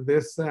YouTube.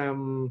 This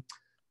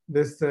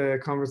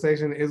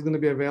conversation is going to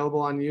be available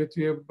on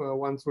YouTube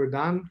once we're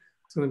done.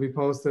 It's going to be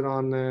posted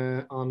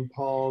on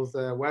Paul's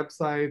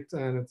website,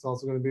 and it's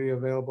also going to be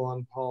available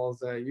on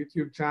Paul's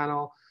YouTube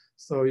channel.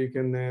 So you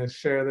can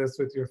share this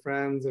with your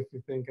friends if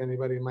you think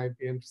anybody might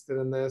be interested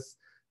in this.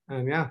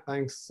 And yeah,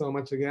 thanks so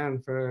much again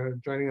for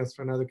joining us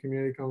for another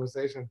community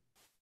conversation.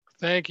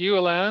 Thank you,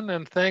 Alan,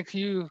 and thank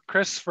you,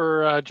 Chris,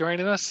 for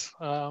joining us.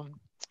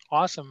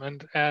 Awesome,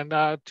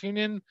 and tune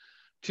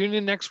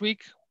in next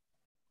week,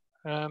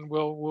 and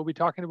we'll be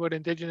talking about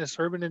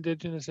urban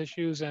Indigenous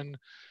issues and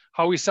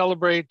how we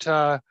celebrate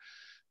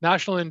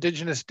National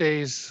Indigenous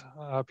Days,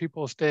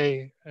 People's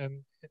Day,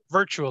 and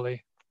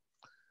virtually.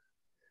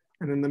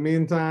 And in the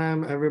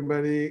meantime,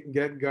 everybody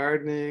get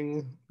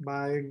gardening,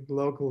 buy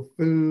local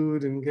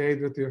food,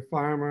 engage with your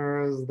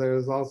farmers.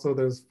 There's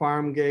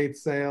farm gate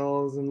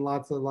sales, and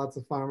lots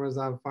of farmers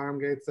have farm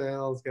gate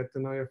sales. Get to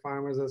know your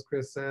farmers, as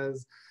Chris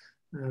says.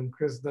 And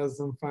Chris does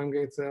some farm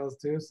gate sales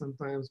too.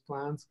 Sometimes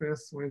plants.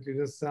 Chris, weren't you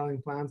just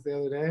selling plants the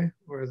other day?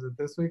 Or is it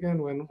this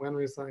weekend? When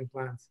were you selling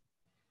plants?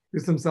 Do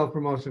some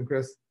self-promotion,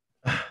 Chris.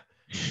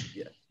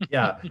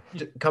 Yeah.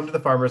 Come to the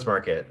farmers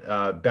market.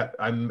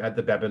 I'm at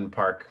the Beban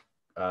Park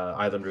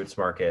Island Roots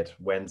Market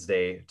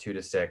Wednesday 2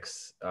 to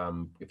 6.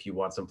 If you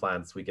want some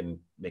plants, we can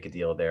make a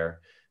deal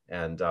there.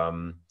 And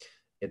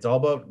it's all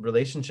about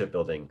relationship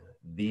building.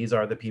 these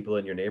are the people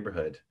in your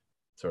neighborhood,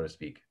 so to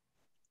speak.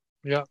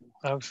 Yeah,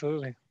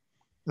 absolutely.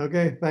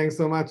 Okay, thanks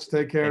so much.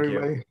 Take care, Thank you.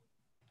 everybody.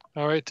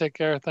 All right, take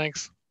care.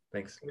 Thanks.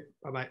 Thanks.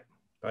 Bye-bye.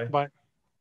 Bye. Bye.